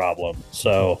have a problem.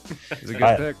 So it's a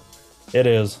good pick. It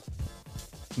is.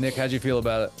 Nick, how'd you feel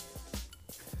about it?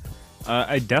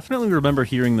 I definitely remember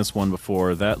hearing this one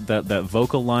before. That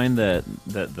vocal line that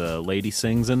the lady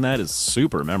sings in that is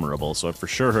super memorable. So I've for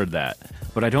sure heard that.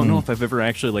 But I don't know if I've ever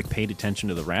actually like paid attention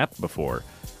to the rap before.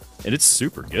 And it's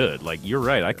super good. Like, you're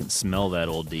right. I can smell that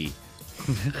old D.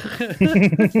 that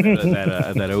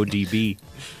ODB.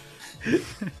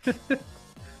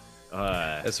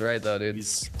 That's right, though, dude.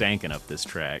 He's stanking up this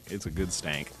track. It's a good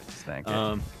stank.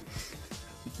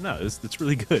 No, it's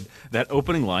really good. That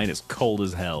opening line is cold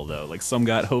as hell, though. Like, some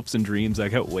got hopes and dreams, I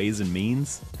got ways and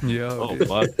means. Yeah. Oh,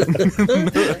 fuck.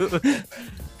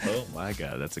 Oh, my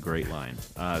God. That's a great line.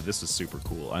 This is super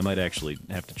cool. I might actually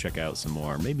have to check out some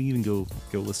more. Maybe even go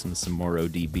listen to some more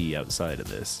ODB outside of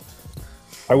this.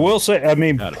 I will say, I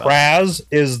mean, Praz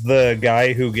is the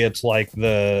guy who gets, like,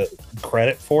 the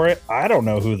credit for it. I don't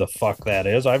know who the fuck that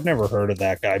is. I've never heard of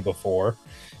that guy before.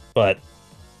 But,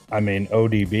 I mean,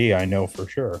 ODB, I know for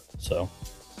sure. So,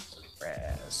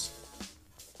 Praz.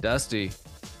 Dusty,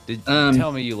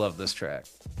 tell me you love this track.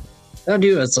 I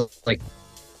do. It's like,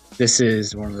 this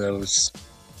is one of those,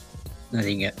 I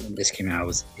think when this came out, I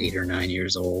was 8 or 9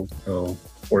 years old. So,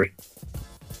 or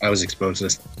I was exposed to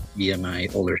this via my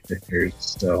older sisters,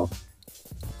 so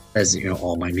as you know,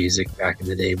 all my music back in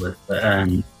the day. But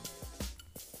I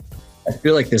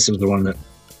feel like this was the one that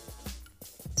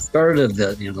started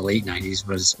the late 90s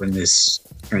was when this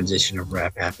transition of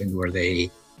rap happened, where they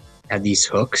had these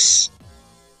hooks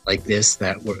like this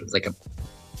that were like a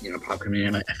pop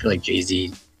comedian. I feel like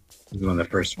Jay-Z was one of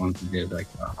the first ones who did like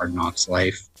a Hard Knocks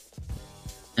Life.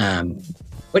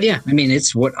 But yeah, I mean,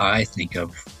 it's what I think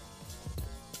of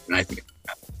when I think of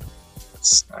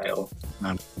style.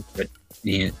 But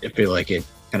I feel like it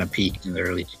kind of peaked in the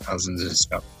early 2000s and it's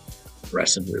got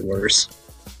progressively worse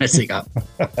as it got.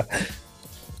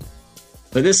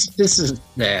 But this is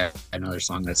another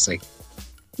song that's like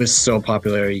was so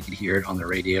popular you could hear it on the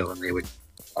radio and they would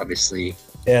obviously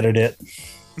edit it.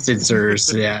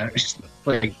 Censors, yeah.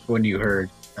 Like when you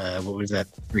heard what was that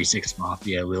 3-6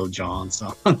 Mafia Lil Jon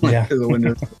song yeah. through the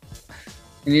window.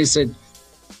 And he said,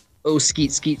 "Oh,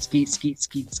 skeet, skeet, skeet, skeet,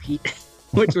 skeet, skeet,"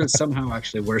 which was somehow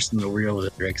actually worse than the real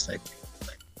lyrics, I think.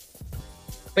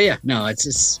 But yeah, no,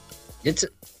 it's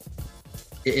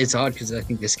odd because I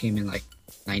think this came in like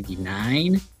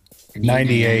 99 and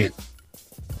 98.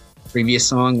 Previous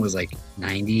song was like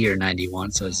 90 or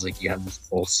 91, so it's like you have this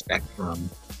whole spectrum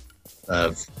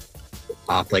of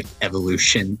pop like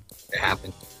evolution that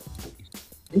happened.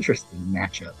 Interesting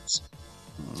matchups.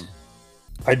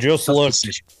 I just looked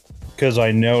because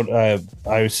I know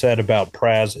I said about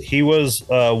Praz. He was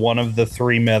one of the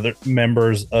 3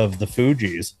 members of the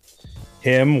Fugees.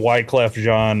 Him, Wyclef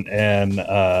Jean, and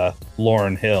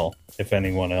Lauryn Hill. If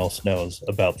anyone else knows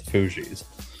about the Fugees.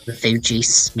 The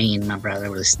Fugees. Me and my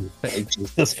brother were listening to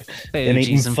Fugees. And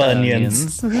eating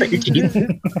Funyuns.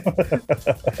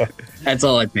 That's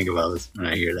all I think about when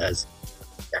I hear that.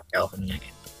 Oh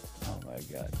my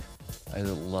god. I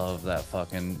love that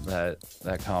fucking that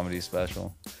comedy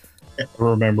special. I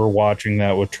remember watching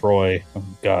that with Troy. Oh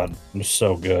god, it was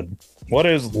so good. What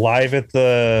is Live at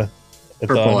the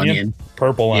Purple Onion?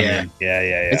 Purple Onion.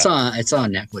 Yeah. It's on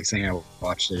Netflix. I think I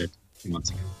watched it 2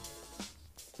 months ago.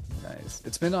 Nice.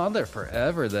 It's been on there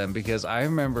forever then, because I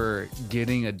remember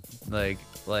getting a like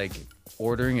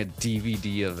ordering a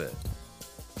DVD of it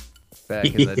back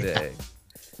in the day.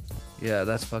 Yeah,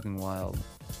 that's fucking wild.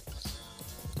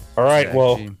 All right,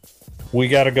 well, we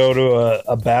got to go to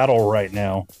a battle right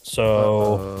now.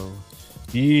 So,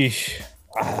 yeesh.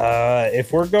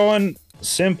 If we're going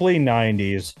simply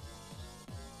 90s,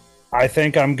 I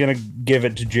think I'm going to give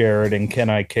it to Jared and Can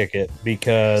I Kick It?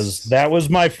 Because that was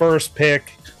my first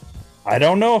pick I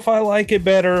don't know if I like it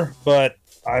better, but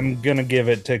I'm gonna give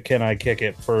it to Can I Kick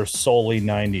It for solely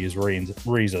 90s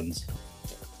reasons.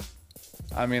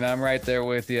 I mean, I'm right there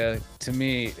with you. To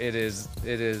me, it is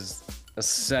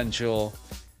essential,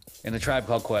 and the Tribe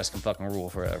Called Quest can fucking rule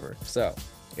forever. So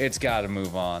it's got to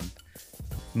move on.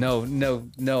 No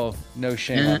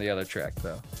shame on the other track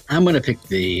though. I'm gonna pick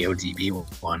the ODB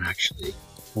one actually.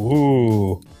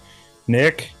 Ooh,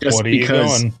 Nick, Just what are you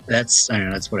going? That's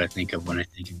what I think of when I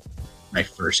think of my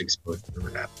first exposure to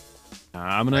rap.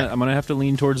 I'm gonna have to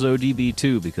lean towards ODB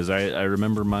too because I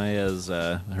remember Maya's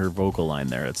her vocal line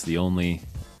there. That's the only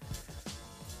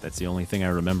thing I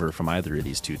remember from either of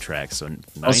these two tracks. So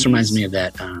 90s. Also reminds me of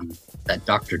that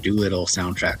Dr. Dolittle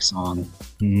soundtrack song.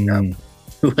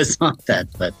 Who was on that?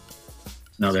 But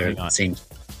no, they're the same.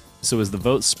 So is the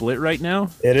vote split right now?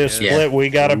 It is split. We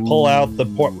got to pull out the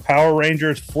Power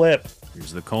Rangers flip.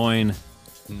 Here's the coin.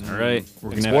 All right,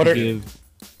 we're gonna have to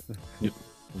give.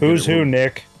 Who's who,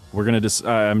 Nick? We're gonna.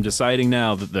 I'm deciding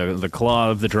now that the claw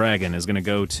of the dragon is gonna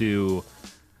go to,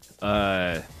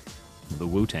 the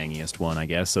Wu-Tangiest one, I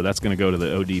guess. So that's gonna go to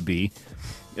the ODB,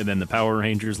 and then the Power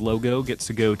Rangers logo gets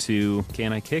to go to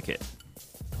Can I Kick It?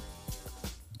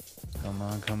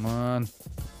 Come on.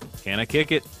 Can I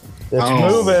kick it? It's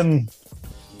moving.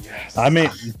 Yes. I mean,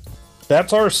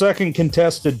 that's our second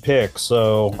contested pick.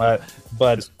 So,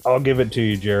 but I'll give it to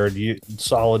you, Jared.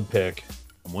 Solid pick.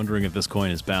 I'm wondering if this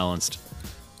coin is balanced.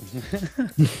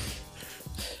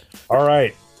 All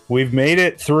right, we've made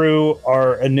it through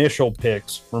our initial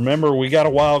picks. Remember, we got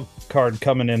a wild card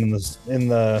coming in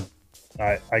the.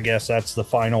 I guess that's the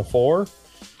final four.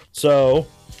 So.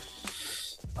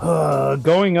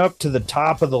 Going up to the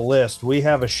top of the list, we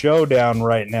have a showdown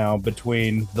right now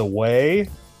between The Way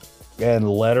and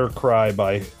Let Her Cry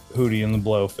by Hootie and the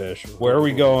Blowfish. Where are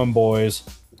we going, boys?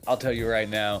 I'll tell you right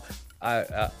now,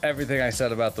 everything I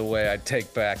said about The Way, I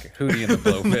take back. Hootie and the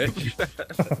Blowfish.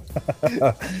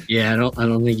 Yeah, I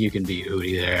don't think you can beat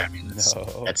Hootie there. I mean,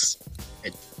 that's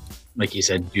like you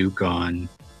said, Duke on,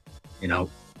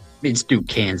 it's Duke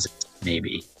Kansas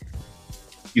maybe.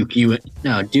 Duke UNLV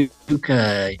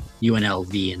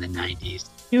in the 90s.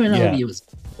 UNLV was,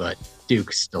 but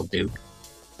Duke's still Duke.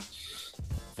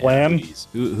 Flam?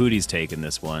 Hootie's taking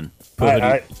this one. Put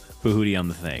Hootie on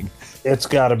the thing. It's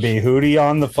got to be Hootie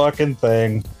on the fucking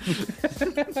thing.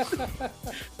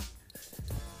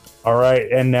 All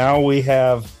right, and now we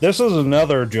have, this is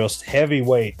another just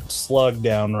heavyweight slug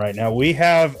down right now. We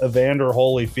have Evander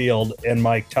Holyfield and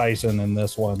Mike Tyson in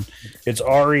this one. It's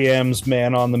REM's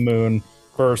Man on the Moon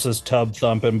versus Tub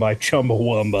Thumping by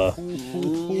Chumbawamba.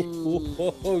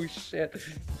 Oh shit.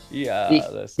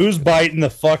 Yeah. Who's biting the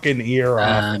fucking ear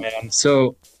off, man?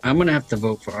 So I'm gonna have to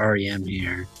vote for REM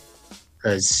here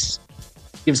because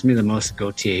it gives me the most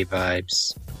Gautier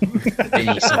vibes.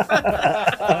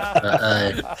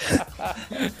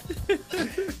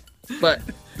 But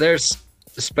there's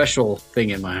a special thing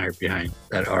in my heart behind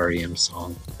that REM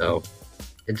song. So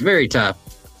it's very tough,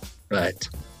 but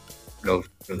go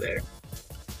there.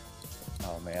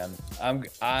 Oh man,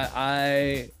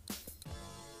 I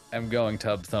am going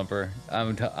Tub Thumper.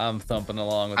 I'm thumping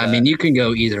along with that. I mean, you can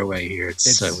go either way here.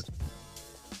 It's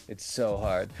so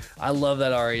hard. I love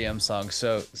that REM song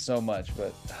so much,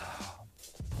 but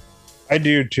I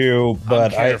do too.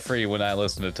 But I'm carefree when I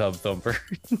listen to Tub Thumper.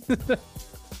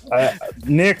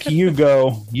 Nick, you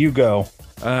go.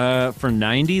 For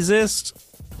 90s-ist,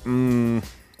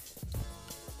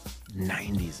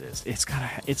 90s-ist.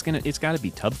 It's gotta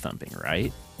be Tub Thumping,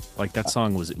 right? Like that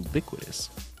song was ubiquitous.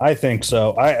 I think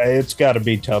so. It's got to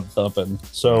be Tub Thumping.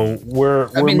 So we're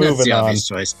moving that's the on. Obvious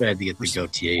choice, but I had to get the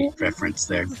Gautier reference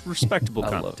there. Respectable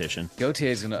competition.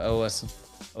 Gautier's gonna owe us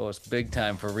big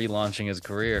time for relaunching his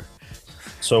career.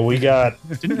 So we got.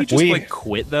 Didn't he just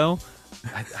quit though?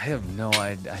 I have no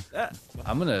idea.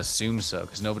 I'm gonna assume so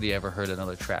because nobody ever heard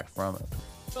another track from it.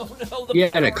 Oh, no, he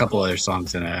had a couple other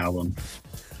songs in that album.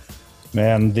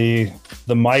 Man, the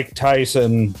Mike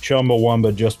Tyson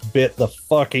Chumbawamba just bit the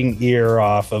fucking ear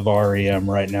off of REM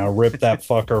right now. Ripped that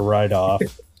fucker right off.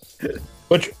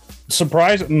 Which,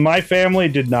 my family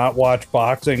did not watch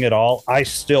boxing at all. I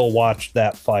still watched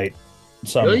that fight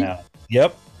somehow. Really?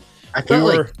 Yep. I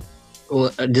thought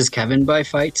does Kevin buy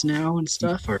fights now and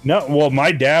stuff? Or no? Well,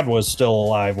 my dad was still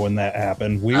alive when that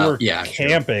happened. We were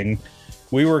camping. Sure.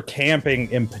 We were camping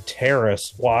in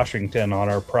Pateros, Washington on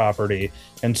our property,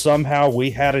 and somehow we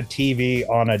had a TV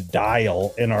on a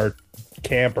dial in our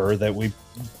camper that we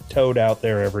towed out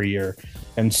there every year.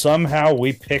 And somehow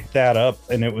we picked that up,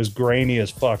 and it was grainy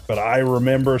as fuck. But I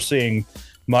remember seeing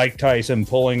Mike Tyson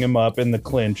pulling him up in the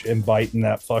clinch and biting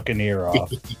that fucking ear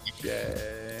off.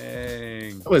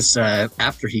 Dang. That was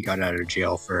after he got out of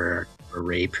jail for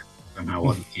rape. Somehow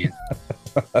wasn't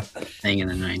thing in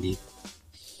the 90s.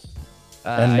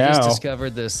 And I now- just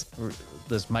discovered this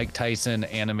Mike Tyson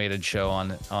animated show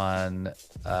on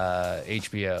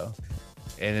HBO,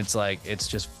 and it's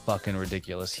just fucking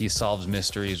ridiculous. He solves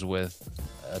mysteries with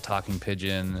a talking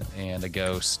pigeon and a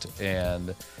ghost,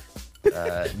 and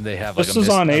they have like This is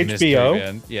on a mystery HBO?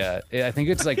 van. Yeah, I think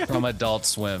it's like from Adult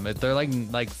Swim. They're like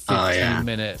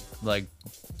 15-minute like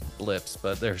blips,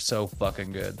 but they're so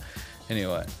fucking good.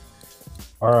 Anyway,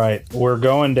 All right, we're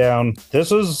going down.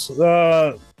 This is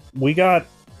we got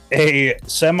a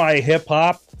semi hip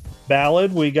hop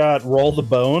ballad. We got Roll the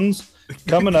Bones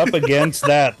coming up against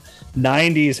that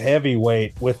 90s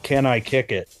heavyweight with Can I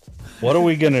Kick It? What are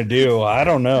we going to do? I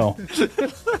don't know. It's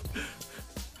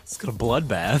got a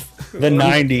bloodbath. The I'm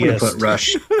gonna 90s. put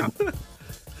Rush.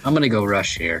 I'm gonna go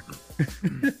Rush here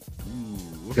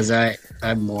because I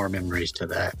have more memories to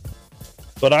that.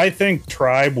 But I think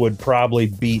Tribe would probably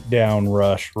beat down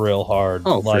Rush real hard.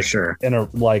 Oh, for sure.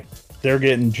 They're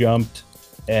getting jumped,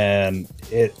 and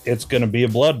it's going to be a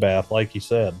bloodbath, like you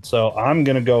said. So I'm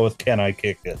going to go with Can I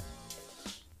Kick It?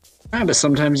 Yeah, but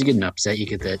sometimes you get an upset. You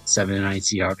get that 7-9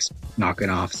 Seahawks knocking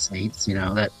off Saints. You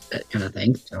know that kind of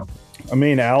thing. So I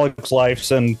mean, Alex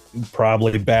Lifeson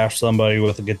probably bashed somebody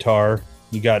with a guitar.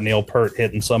 You got Neil Peart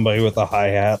hitting somebody with a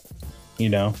hi-hat, you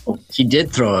know. he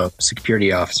did throw a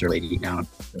security officer lady down.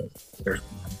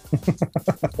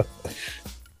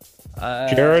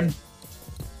 Jared?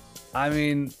 I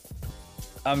mean,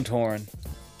 I'm torn.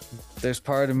 There's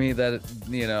part of me that,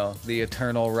 you know, the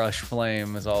eternal Rush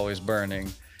flame is always burning.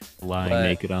 Lying But-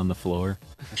 naked on the floor.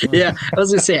 Yeah, I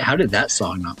was gonna say, how did that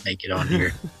song not make it on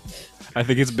here? I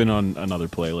think it's been on another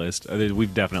playlist.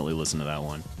 We've definitely listened to that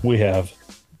one. We have.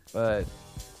 But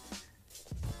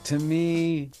to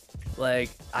me,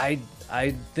 like, I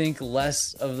think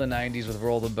less of the 90s with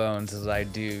Roll the Bones as I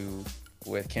do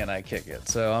with Can I Kick It.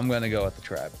 So I'm going to go with the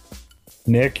Tribe.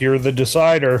 Nick, you're the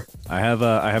decider. I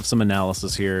have some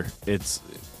analysis here. This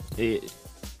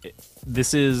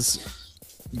is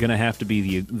gonna have to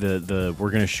be the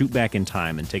we're gonna shoot back in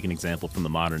time and take an example from the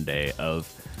modern day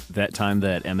of that time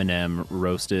that Eminem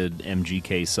roasted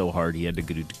MGK so hard he had to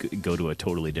go to a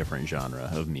totally different genre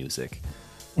of music.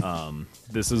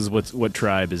 This is what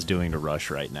Tribe is doing to Rush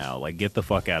right now. Like, get the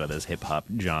fuck out of this hip hop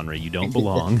genre. You don't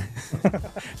belong.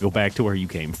 Go back to where you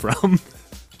came from.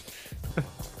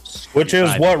 Which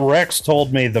is what Rex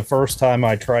told me the first time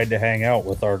I tried to hang out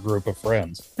with our group of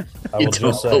friends. I will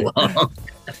just say.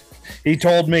 He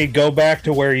told me, go back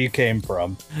to where you came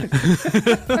from.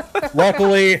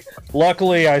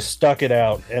 Luckily, I stuck it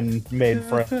out and made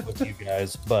friends with you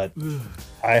guys, but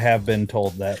I have been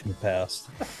told that in the past.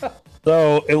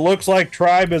 So it looks like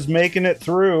Tribe is making it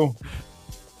through.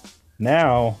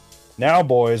 Now,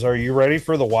 boys, are you ready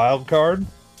for the wild card?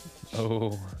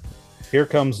 Oh. Here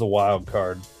comes the wild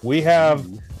card. We have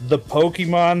the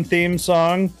Pokemon theme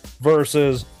song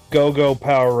versus Go-Go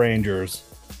Power Rangers.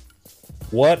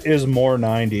 What is more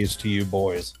 90s to you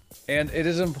boys? And it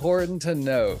is important to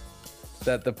note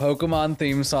that the Pokemon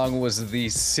theme song was the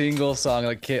single song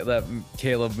that Caleb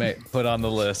put on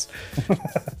the list.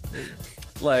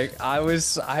 Like, I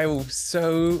was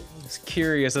so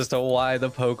curious as to why the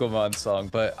Pokemon song,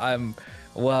 but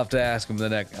we'll have to ask him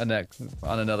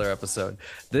on another episode.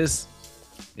 This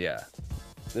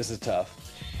is tough.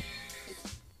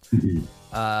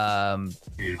 I'm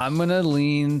gonna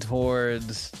lean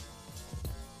towards.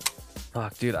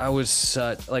 Fuck, dude, I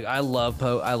love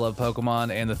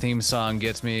Pokemon, and the theme song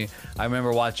gets me. I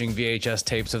remember watching VHS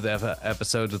tapes of the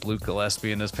episodes with Luke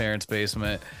Gillespie in his parents'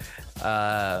 basement.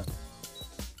 But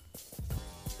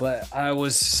I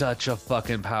was such a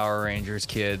fucking Power Rangers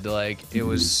kid. Like, it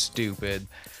was stupid.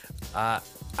 I'm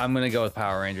gonna go with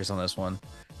Power Rangers on this one.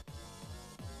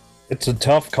 It's a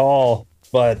tough call,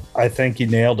 but I think you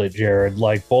nailed it, Jared.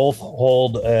 Like, both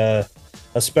hold a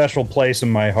special place in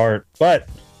my heart, but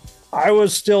I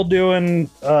was still doing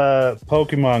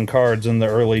Pokemon cards in the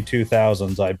early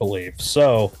 2000s, I believe.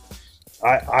 So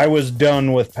I was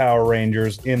done with Power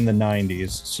Rangers in the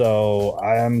 90s. So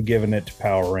I'm giving it to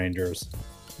Power Rangers.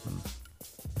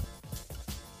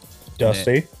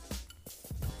 Dusty?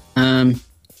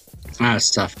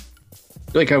 It's tough.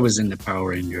 I feel like I was into Power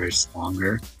Rangers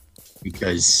longer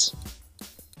because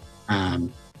I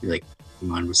feel like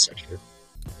Pokemon was such a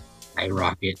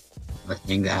skyrocket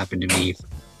thing that happened to me for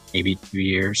maybe 2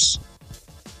 years.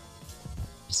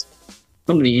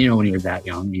 Somebody, when you're that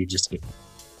young, you just get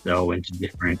so into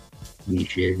different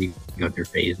niches, you go through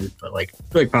phases. But like, I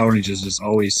feel like Power Rangers is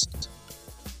always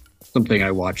something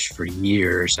I watched for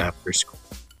years after school.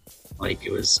 Like,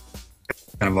 it was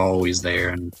kind of always there,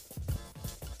 and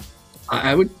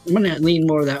I'm gonna lean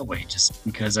more that way, just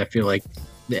because I feel like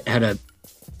it had a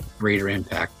greater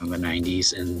impact on the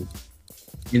 '90s, and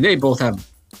they both have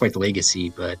quite the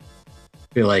legacy, but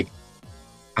I feel like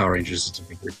Power Rangers is a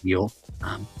bigger deal.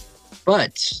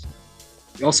 But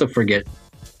you also forget.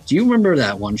 Do you remember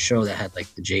that one show that had like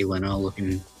the Jay Leno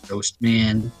looking ghost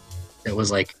man? That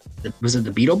was like, was it the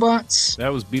Beetlebots?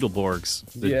 That was Beetleborgs.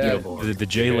 Yeah. The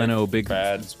Jay Leno big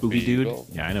Bad spooky Beetle.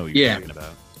 dude. Yeah, I know what you're talking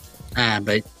about.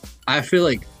 But I feel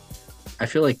like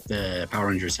the Power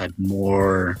Rangers had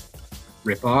more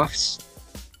ripoffs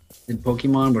than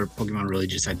Pokemon, where Pokemon really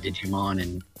just had Digimon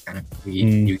and kind of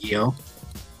Yu-Gi-Oh.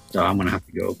 So I'm gonna have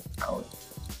to go Power.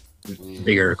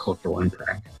 Bigger cultural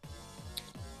impact.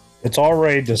 It's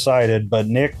already decided, but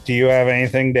Nick, do you have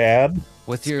anything to add?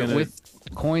 With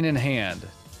coin in hand,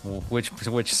 which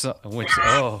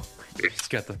oh, he's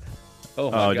got the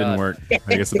oh my God. It didn't work.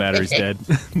 I guess the battery's dead.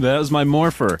 That was my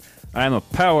morpher. I'm a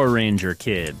Power Ranger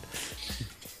kid.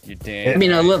 You damn. I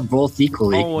mean, I love both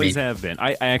equally. Always have been.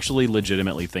 I actually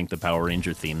legitimately think the Power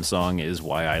Ranger theme song is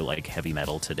why I like heavy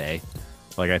metal today.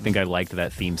 Like, I think I liked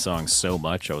that theme song so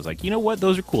much. I was like, you know what?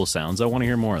 Those are cool sounds. I want to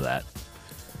hear more of that.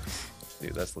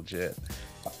 Dude, that's legit.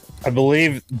 I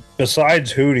believe,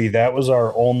 besides Hootie, that was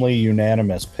our only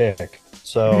unanimous pick.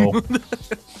 So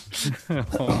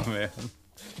Oh man.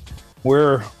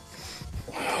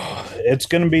 It's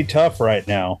going to be tough right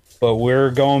now, but we're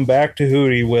going back to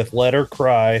Hootie with Let Her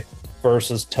Cry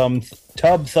versus Tub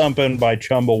Thumpin' by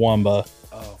Chumbawamba.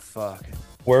 Oh fuck.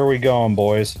 Where are we going,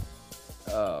 boys?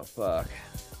 Oh fuck.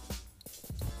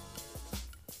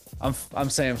 I'm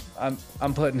saying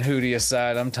I'm putting Hootie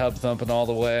aside. I'm tub thumping all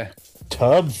the way.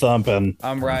 Tub thumping.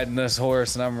 I'm riding this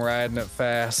horse and I'm riding it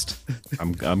fast.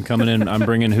 I'm coming in. I'm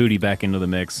bringing Hootie back into the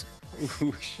mix.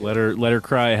 Ooh, Let her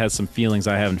cry has some feelings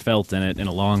I haven't felt in it in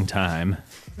a long time.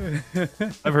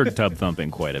 I've heard tub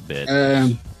thumping quite a bit.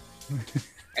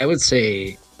 I would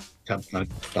say Tub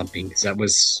Thumping, because that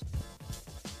was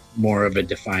more of a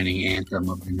defining anthem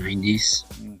of the '90s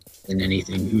than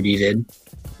anything Hootie did.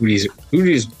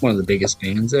 Hootie's one of the biggest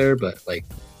bands there, but like,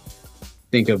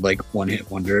 think of like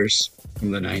one-hit wonders from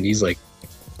the '90s. Like,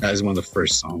 that is one of the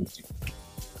first songs.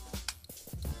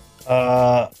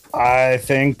 I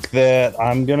think that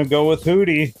I'm gonna go with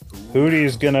Hootie.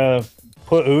 Hootie's gonna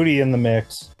put Hootie in the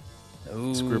mix.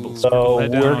 Ooh. Scribble So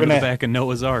that down we're on the gonna- back of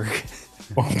Noah's Ark.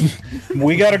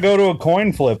 We got to go to a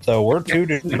coin flip, though. We're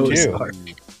 2-2. Noah's Ark.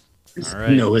 All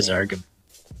right. Noah's Ark.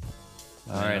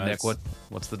 All right, Nick.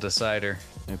 What's the decider?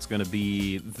 It's gonna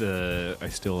be the. I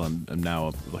still am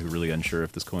now like really unsure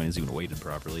if this coin is even weighted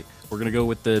properly. We're gonna go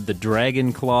with the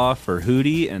Dragon Claw for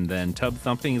Hootie, and then Tub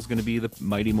Thumping is gonna be the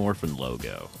Mighty Morphin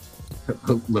logo.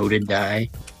 Loaded die.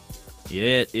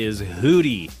 It is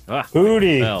Hootie.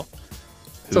 Hootie. Well,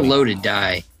 It's a loaded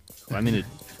die. I mean, it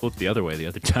flipped the other way the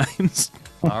other times.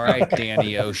 All right,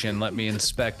 Danny Ocean. Let me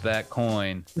inspect that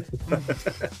coin.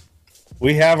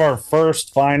 We have our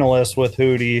first finalist with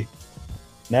Hootie.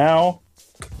 Now,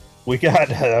 we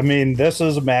got, I mean, this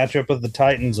is a matchup of the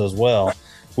Titans as well.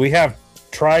 We have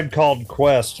Tribe Called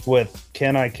Quest with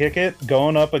Can I Kick It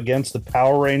going up against the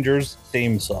Power Rangers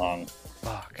theme song.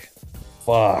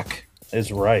 Fuck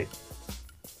is right.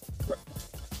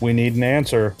 We need an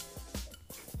answer.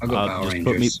 I'll go Power just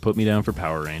Rangers. put me down for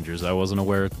Power Rangers. I wasn't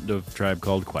aware of Tribe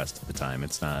Called Quest at the time.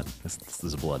 It's not. This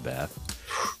is a bloodbath.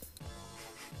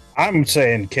 I'm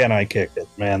saying Can I Kick It,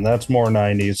 man. That's more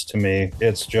 90s to me.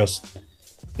 It's just,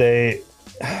 I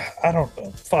don't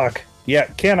know. Fuck. Yeah,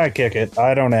 Can I Kick It?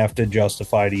 I don't have to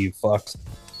justify to you fucks.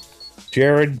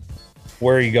 Jared,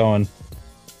 where are you going?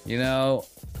 You know,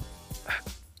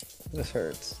 this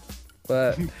hurts,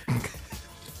 but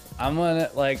I'm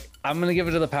gonna give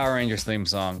it to the Power Rangers theme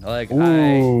song.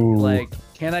 Ooh.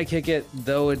 Can I Kick It?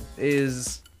 Though it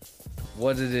is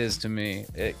what it is to me.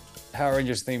 Power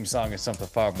Rangers theme song is something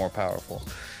far more powerful.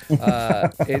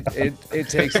 It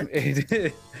takes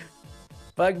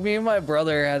like me and my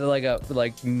brother had like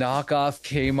knockoff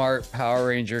Kmart Power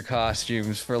Ranger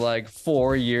costumes for like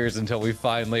 4 years until we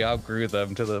finally outgrew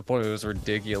them to the point it was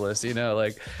ridiculous. You know,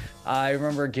 like I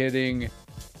remember getting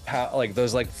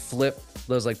those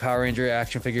Power Ranger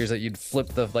action figures that you'd flip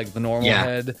the normal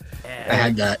head. I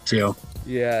had that too.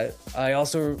 Yeah, I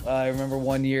remember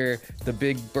one year the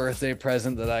big birthday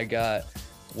present that I got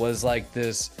was like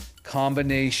this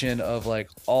combination of like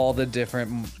all the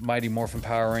different Mighty Morphin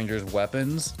Power Rangers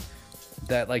weapons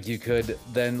that like you could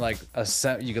then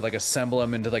assemble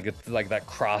them into like that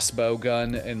crossbow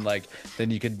gun, and like then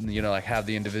you could have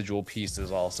the individual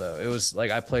pieces also. It was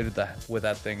like I played with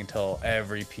that thing until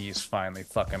every piece finally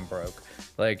fucking broke.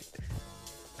 Like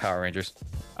Power Rangers.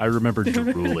 I remember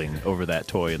drooling over that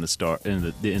toy in the store.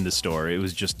 In the store, it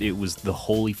was the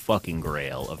holy fucking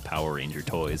grail of Power Ranger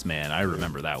toys, man. I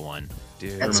remember that one.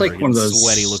 Dude, That's like one of those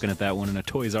sweaty looking at that one in a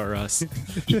Toys R Us.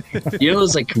 You know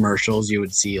those like commercials you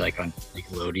would see like on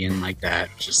Nickelodeon like that,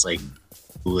 just like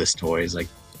coolest toys. Like,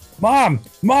 Mom,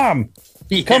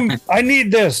 yeah. come! I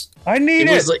need this. I need It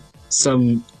it. was like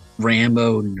some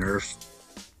Rambo Nerf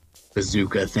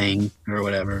bazooka thing or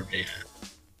whatever. Yeah.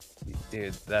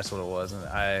 dude, that's what it was.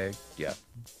 And yeah.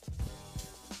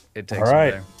 It takes All me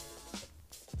right. there.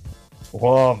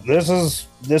 Well, this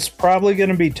is probably going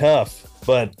to be tough,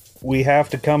 but we have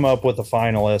to come up with a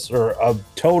finalist or a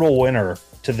total winner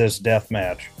to this death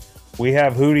match. We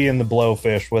have Hootie and the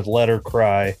Blowfish with Let Her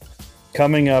Cry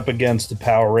coming up against the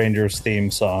Power Rangers theme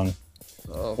song.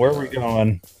 Oh, Where are we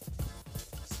going?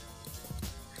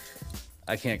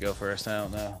 I can't go first. I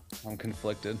don't know. I'm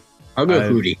conflicted. I'll go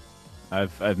Hootie.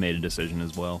 I've made a decision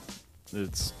as well.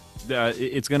 It's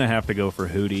gonna have to go for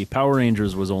Hootie. Power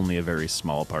Rangers was only a very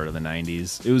small part of the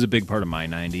 '90s. It was a big part of my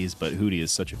 '90s, but Hootie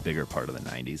is such a bigger part of the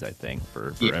 '90s. I think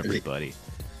for everybody.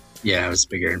 Yeah, it was a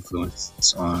bigger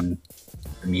influence on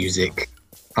the music,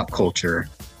 pop culture.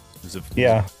 It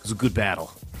was a good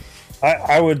battle.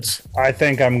 I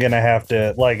think I'm gonna have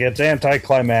to, like, it's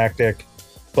anticlimactic,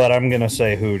 but I'm gonna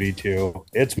say Hootie too.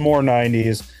 It's more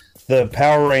 '90s. The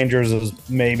Power Rangers is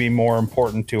maybe more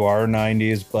important to our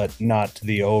 '90s, but not to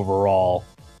the overall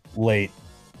late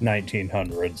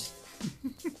 1900s.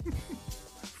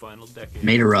 Final decade.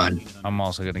 Made a run. I'm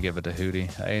also gonna give it to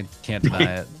Hootie. I can't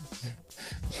deny it.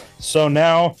 So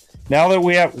now that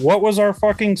we have, what was our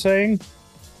fucking saying?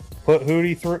 Put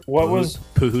Hootie through. What was?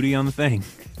 Put Hootie on the thing.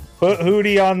 Put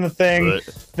Hootie on the thing.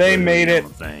 They made it.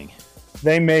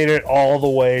 They made it all the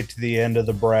way to the end of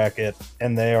the bracket,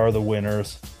 and they are the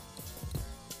winners.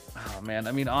 Oh man,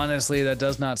 I mean, honestly, that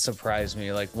does not surprise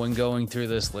me. Like when going through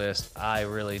this list, I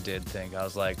really did think, I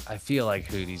was like, I feel like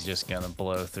Hootie's just gonna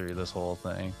blow through this whole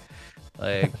thing.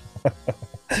 Like,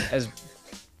 as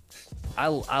I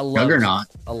love Juggernaut.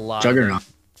 a lot. Juggernaut.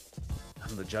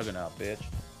 I'm the Juggernaut, bitch.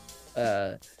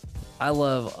 I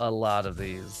love a lot of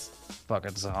these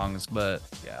fucking songs, but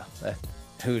yeah,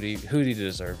 Hootie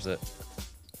deserves it.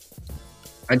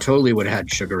 I totally would have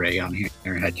had Sugar Ray on here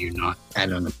had you not had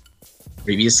it on the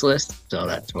previous list. So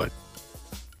that's what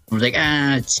I was like.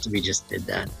 We just did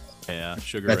that. Yeah,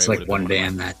 Sugar That's Ray like one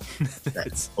band that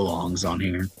It's- belongs on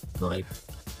here. So like,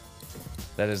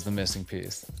 That is the missing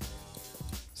piece.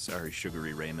 Sorry,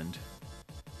 Sugary Raymond.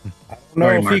 I don't know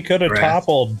Sorry, if he Mark could have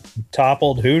McGrath.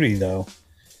 toppled Hootie though.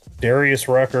 Darius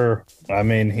Rucker, I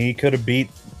mean, he could have beat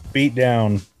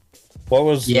down. What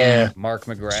was Mark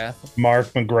McGrath. Mark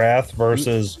McGrath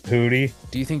versus Hootie?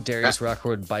 Do you think Darius Rucker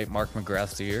would bite Mark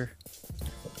McGrath's ear?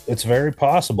 It's very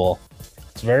possible.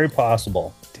 It's very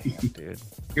possible. Damn, dude.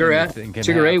 you're at Anything can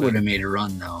Sugar Ray happen. would have made a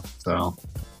run though. So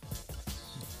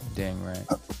Dang right.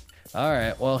 All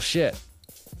right. Well, shit.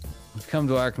 We've come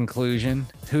to our conclusion.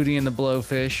 Hootie and the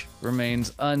Blowfish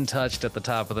remains untouched at the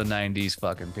top of the 90s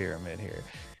fucking pyramid here.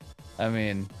 I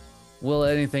mean, will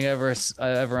anything ever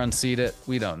unseat it?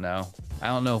 We don't know. I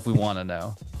don't know if we want to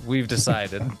know. We've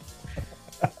decided.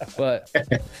 But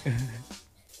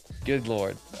good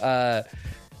Lord. I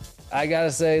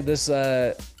gotta say this,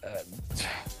 the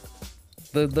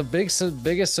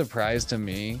biggest surprise to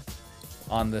me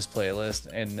on this playlist,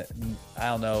 and I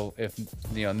don't know if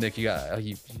Nick,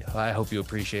 I hope you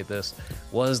appreciate this,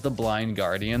 was the Blind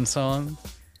Guardian song,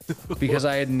 because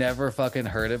I had never fucking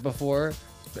heard it before.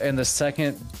 And the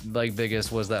second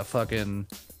biggest was that fucking,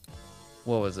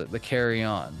 what was it, the Carry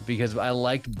On, because I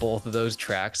liked both of those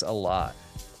tracks a lot.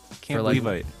 I can't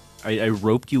believe I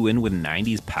roped you in with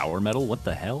 90s power metal. What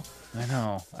the hell?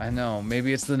 I know.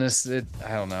 Maybe it's I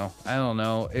don't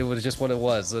know. It was just what it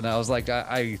was, and I was like,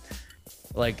 I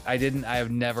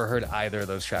have never heard either of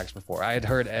those tracks before. I had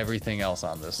heard everything else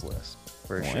on this list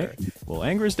for sure. Well,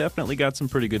 Anger's definitely got some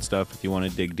pretty good stuff if you want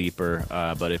to dig deeper.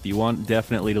 But if you want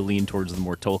definitely to lean towards the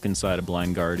more Tolkien side of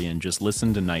Blind Guardian, just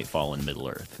listen to Nightfall and Middle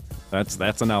Earth.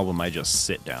 That's an album I just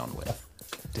sit down with.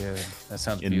 Dude, that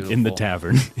sounds beautiful. In the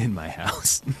tavern in my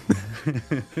house.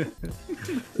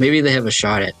 maybe they have a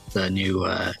shot at the new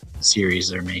series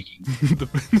they're making.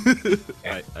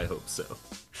 I hope so.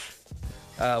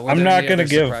 I'm not gonna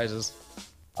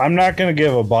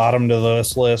give a bottom to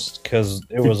this list because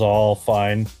it was all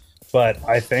fine. But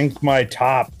I think my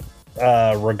top,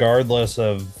 regardless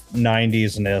of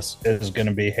 90s-ness, is going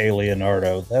to be Hey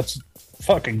Leonardo. That's a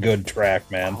fucking good track,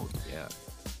 man. Oh, yeah.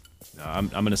 No, I'm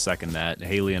going to second that.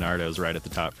 Hey Leonardo's right at the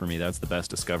top for me. That's the best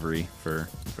discovery for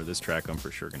this track. I'm for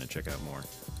sure going to check out more.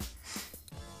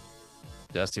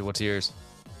 Dusty, what's yours?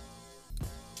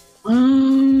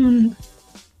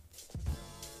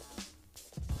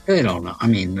 I don't know. I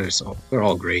mean, they're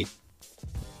all great.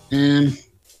 And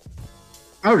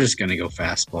I was just gonna go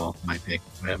fastball. My pick,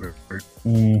 whatever.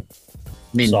 I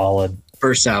mean, Solid.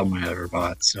 first album I ever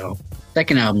bought. So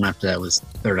second album after that was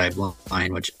Third Eye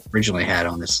Blind, which originally had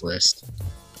on this list.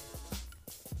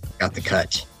 Got the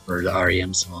cut for the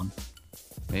REM song.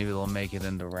 Maybe they'll make it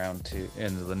into round 2,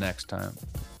 into the next time.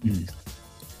 Mm.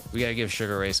 We gotta give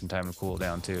Sugar Ray some time to cool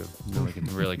down too. Then we can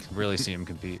really see him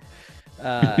compete.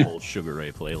 Whole Sugar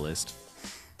Ray playlist.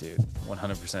 Dude,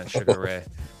 100% Sugar Ray.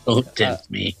 Don't tempt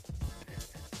me.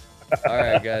 All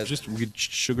right, guys. Just we could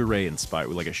Sugar Ray inspired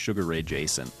with like a Sugar Ray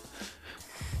Jason.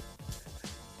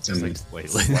 Some Wait,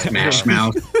 Smash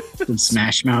Mouth. Some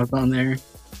Smash Mouth on there.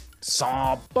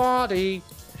 Somebody.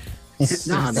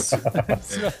 Nah, that's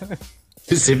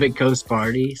Pacific Coast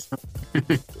Party.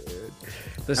 The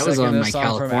was second on a my song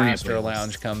from California Astro playlist.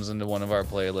 Lounge comes into one of our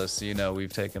playlists, you know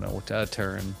we've taken a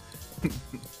turn.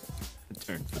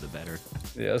 Turn for the better.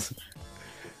 Yes.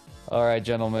 All right,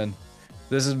 gentlemen.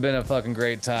 This has been a fucking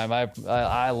great time. I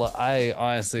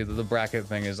honestly, the bracket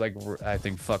thing is like, I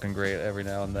think fucking great every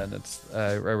now and then.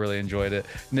 I really enjoyed it.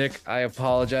 Nick, I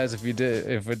apologize if it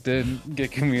didn't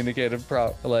get communicated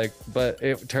but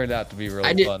it turned out to be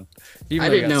really fun. Even I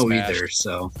though you didn't got know smashed. either,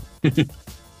 so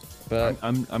But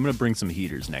I'm gonna bring some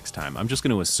heaters next time. I'm just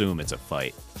gonna assume it's a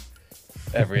fight.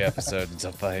 every episode it's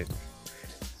a fight.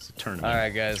 It's a tournament. All right,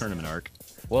 guys. Tournament arc.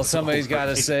 Well, somebody's got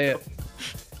to say it.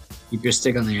 keep your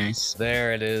stick on the ice.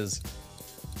 There it is.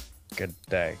 Good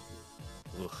day.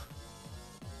 Ugh.